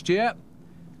France last year.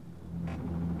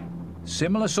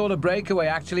 Similar sort of breakaway,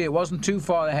 actually. It wasn't too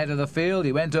far ahead of the field.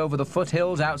 He went over the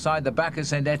foothills outside the back of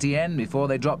Saint-Étienne before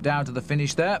they dropped down to the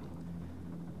finish there.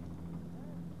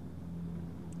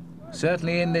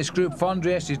 Certainly in this group,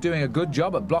 Fondriest is doing a good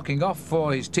job at blocking off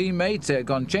for his teammate,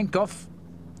 Gonchenkov.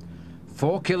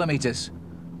 4 kilometres,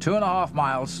 2.5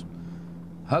 miles.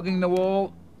 Hugging the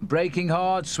wall, braking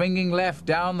hard, swinging left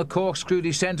down the corkscrew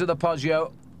descent of the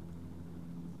Poggio.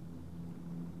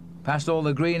 Past all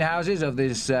the greenhouses of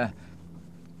this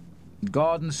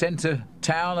garden centre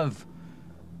town of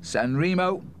San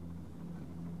Remo.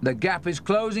 The gap is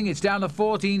closing. It's down to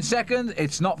 14 seconds.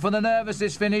 It's not for the nervous,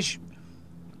 this finish.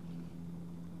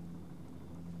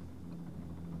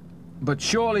 But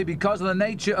surely, because of the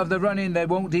nature of the run-in, they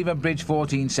won't even bridge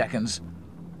 14 seconds.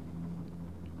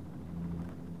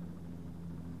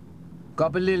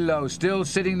 Coppolillo still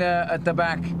sitting there at the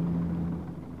back.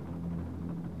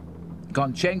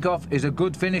 Gonchenkov is a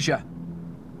good finisher.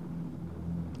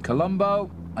 Colombo,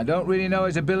 I don't really know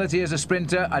his ability as a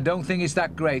sprinter. I don't think it's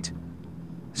that great.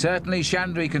 Certainly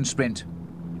Chandry can sprint.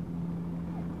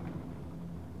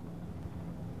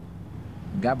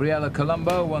 Gabriele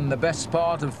Colombo won the best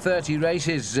part of 30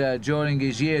 races during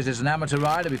his years as an amateur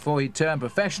rider before he turned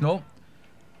professional.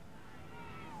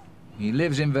 He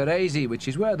lives in Varese, which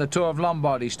is where the Tour of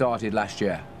Lombardy started last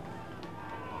year.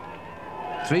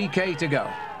 3K to go.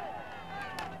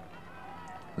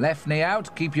 Left knee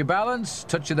out, keep your balance,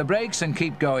 touch of the brakes and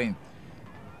keep going.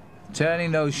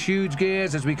 Turning those huge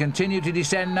gears as we continue to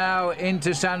descend now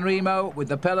into San Remo with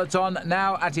the peloton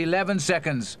now at 11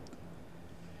 seconds.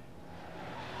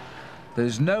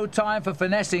 There's no time for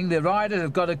finessing. The riders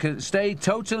have got to stay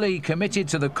totally committed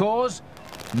to the cause.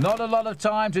 Not a lot of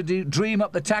time to dream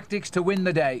up the tactics to win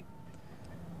the day.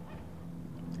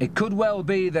 It could well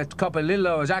be that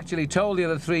Coppolillo has actually told the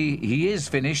other three he is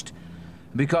finished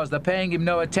because they're paying him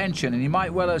no attention, and he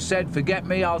might well have said, forget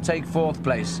me, I'll take 4th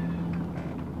place.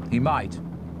 He might.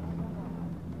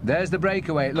 There's the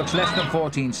breakaway. It looks less than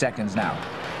 14 seconds now.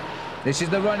 This is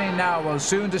the run-in now. Well,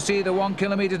 soon to see the 1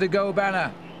 kilometre to go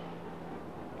banner.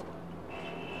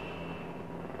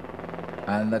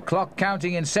 And the clock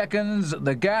counting in seconds,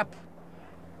 the gap.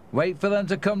 Wait for them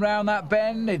to come round that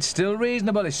bend. It's still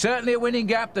reasonable. It's certainly a winning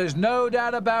gap. There's no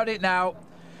doubt about it now.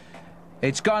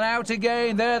 It's gone out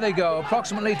again. There they go.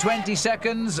 Approximately 20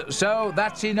 seconds. So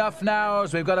that's enough now,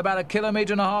 as we've got about 1.5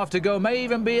 kilometres to go. May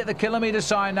even be at the kilometre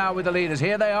sign now with the leaders.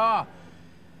 Here they are.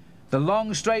 The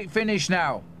long straight finish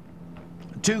now.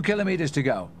 2 kilometres to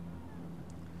go.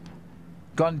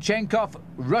 Gonchenkov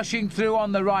rushing through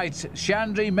on the right.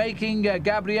 Shandri making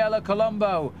Gabriella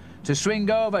Colombo to swing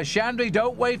over. Shandri,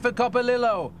 don't wait for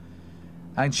Coppolillo.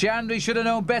 And Shandri should have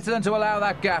known better than to allow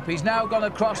that gap. He's now gone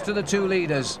across to the 2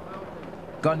 leaders.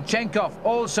 Gonchenkov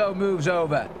also moves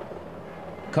over.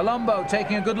 Colombo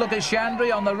taking a good look at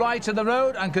Shandri on the right of the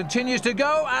road and continues to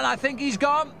go, and I think he's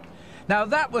gone. Now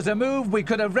that was a move we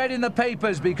could have read in the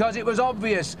papers because it was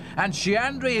obvious, and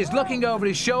Shandri is looking over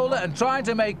his shoulder and trying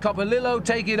to make Coppolillo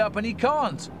take it up, and he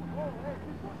can't.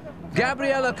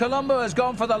 Gabriella Colombo has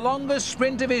gone for the longest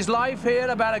sprint of his life here,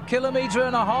 about 1.5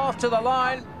 kilometres to the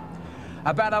line.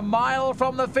 About 1 mile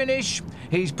from the finish.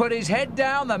 He's put his head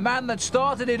down, the man that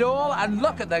started it all, and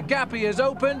look at the gap he has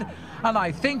opened. And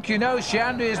I think, you know,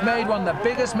 Shandri has made one of the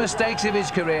biggest mistakes of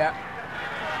his career.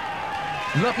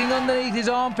 Looking underneath his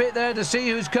armpit there to see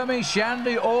who's coming.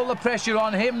 Shandri, all the pressure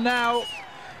on him now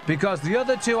because the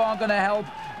other two aren't going to help.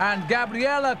 And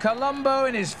Gabriella Colombo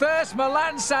in his first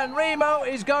Milan San Remo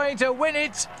is going to win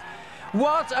it.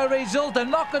 What a result. They're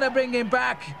not going to bring him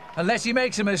back unless he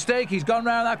makes a mistake. He's gone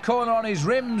round that corner on his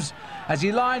rims as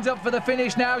he lines up for the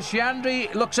finish now.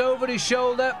 Shandri looks over his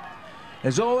shoulder.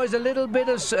 There's always a little bit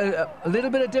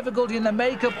of difficulty in the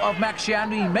makeup of Max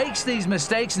Shandri. He makes these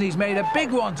mistakes, and he's made a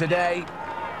big one today.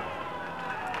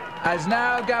 As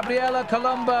now Gabriella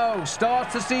Colombo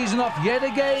starts the season off yet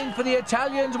again for the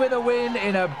Italians with a win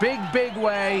in a big, big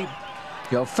way.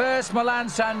 Your first Milan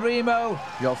San Remo,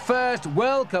 your first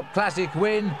World Cup Classic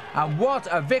win, and what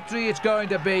a victory it's going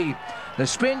to be. The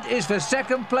sprint is for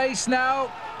 2nd place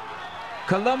now.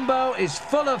 Colombo is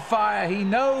full of fire. He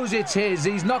knows it's his.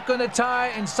 He's not going to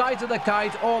tire in sight of the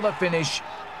kite or the finish.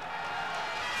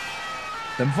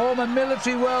 The former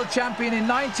military world champion in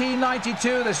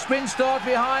 1992, the sprint start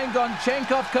behind.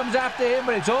 Gonchenkov comes after him,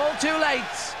 but it's all too late.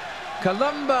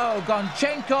 Colombo,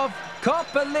 Gonchenkov,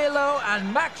 Coppolillo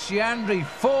and Max Shandri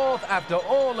 4th after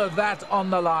all of that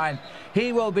on the line.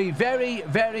 He will be very,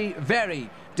 very, very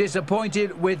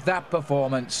disappointed with that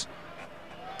performance.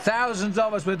 Thousands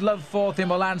of us would love 4th in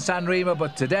Milan San Remo,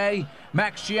 but today,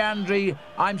 Max Shandri,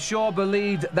 I'm sure,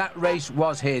 believed that race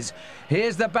was his.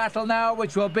 Here's the battle now,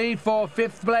 which will be for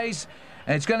 5th place.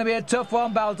 And it's going to be a tough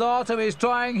one. Baldato is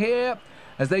trying here.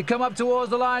 As they come up towards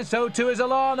the line, so too is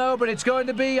Alano, but it's going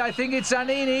to be, I think it's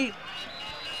Zanini.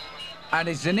 And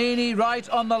it's Zanini right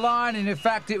on the line, and in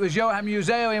fact it was Johan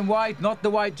Museo in white, not the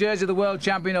white jersey of the world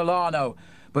champion Alano.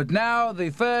 But now the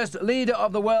first leader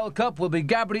of the World Cup will be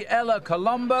Gabriella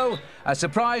Colombo. A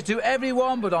surprise to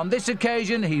everyone, but on this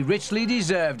occasion he richly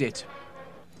deserved it.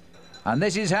 And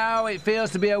this is how it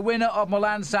feels to be a winner of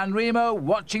Milan San Remo,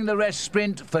 watching the rest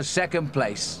sprint for 2nd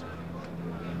place.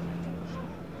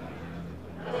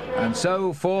 And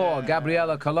so for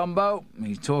Gabriella Colombo,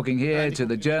 he's talking here to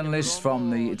the journalists from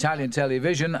the Italian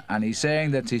television, and he's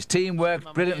saying that his team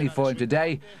worked brilliantly for him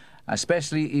today,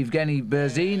 especially Evgeny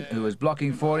Berzin, who was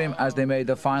blocking for him as they made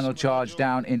the final charge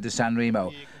down into San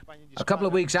Remo. A couple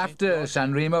of weeks after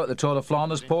San Remo at the Tour de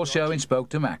Flanders, Paul Sherwen spoke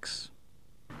to Max.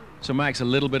 So Max, a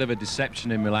little bit of a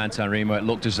deception in Milan San Remo. It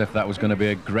looked as if that was going to be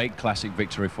a great classic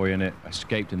victory for you, and it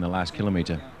escaped in the last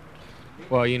kilometre.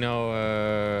 Well, you know,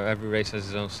 every race has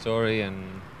its own story,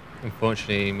 and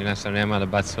unfortunately Milan San Remo had a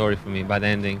bad story for me, bad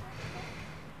ending.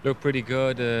 Looked pretty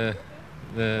good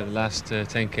the last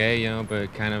 10K, you know, but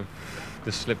it kind of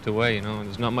just slipped away, you know.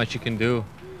 There's not much you can do.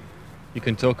 You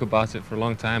can talk about it for a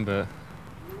long time, but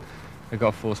I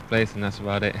got fourth place, and that's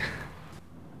about it.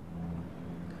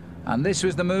 And this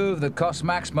was the move that cost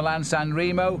Max Milan San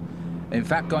Remo. In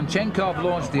fact, Gonchenkov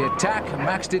launched the attack.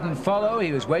 Max didn't follow.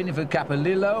 He was waiting for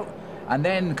Capellillo. And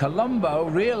then Colombo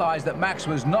realised that Max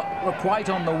was not quite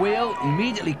on the wheel,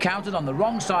 immediately countered on the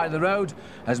wrong side of the road.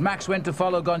 As Max went to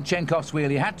follow Gonchenkov's wheel,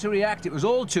 he had to react. It was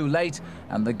all too late,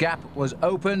 and the gap was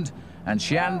opened. And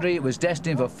Sciandri was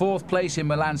destined for fourth place in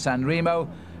Milan San Remo.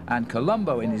 And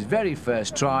Colombo, in his very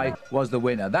first try, was the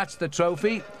winner. That's the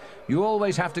trophy. You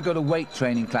always have to go to weight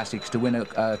training classics to win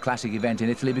a classic event in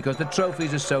Italy because the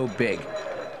trophies are so big.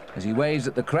 As he waves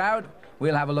at the crowd,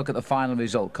 we'll have a look at the final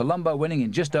result. Colombo winning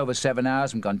in just over 7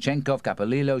 hours from Gonchenkov,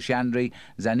 Capellillo, Sciandri.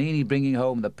 Zanini bringing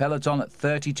home the peloton at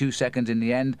 32 seconds in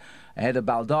the end, ahead of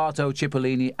Baldato,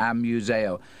 Cipollini and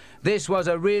Museo. This was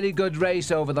a really good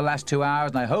race over the last 2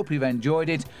 hours, and I hope you've enjoyed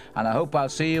it, and I hope I'll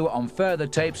see you on further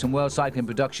tapes and World Cycling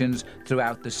Productions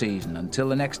throughout the season. Until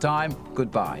the next time,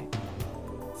 goodbye.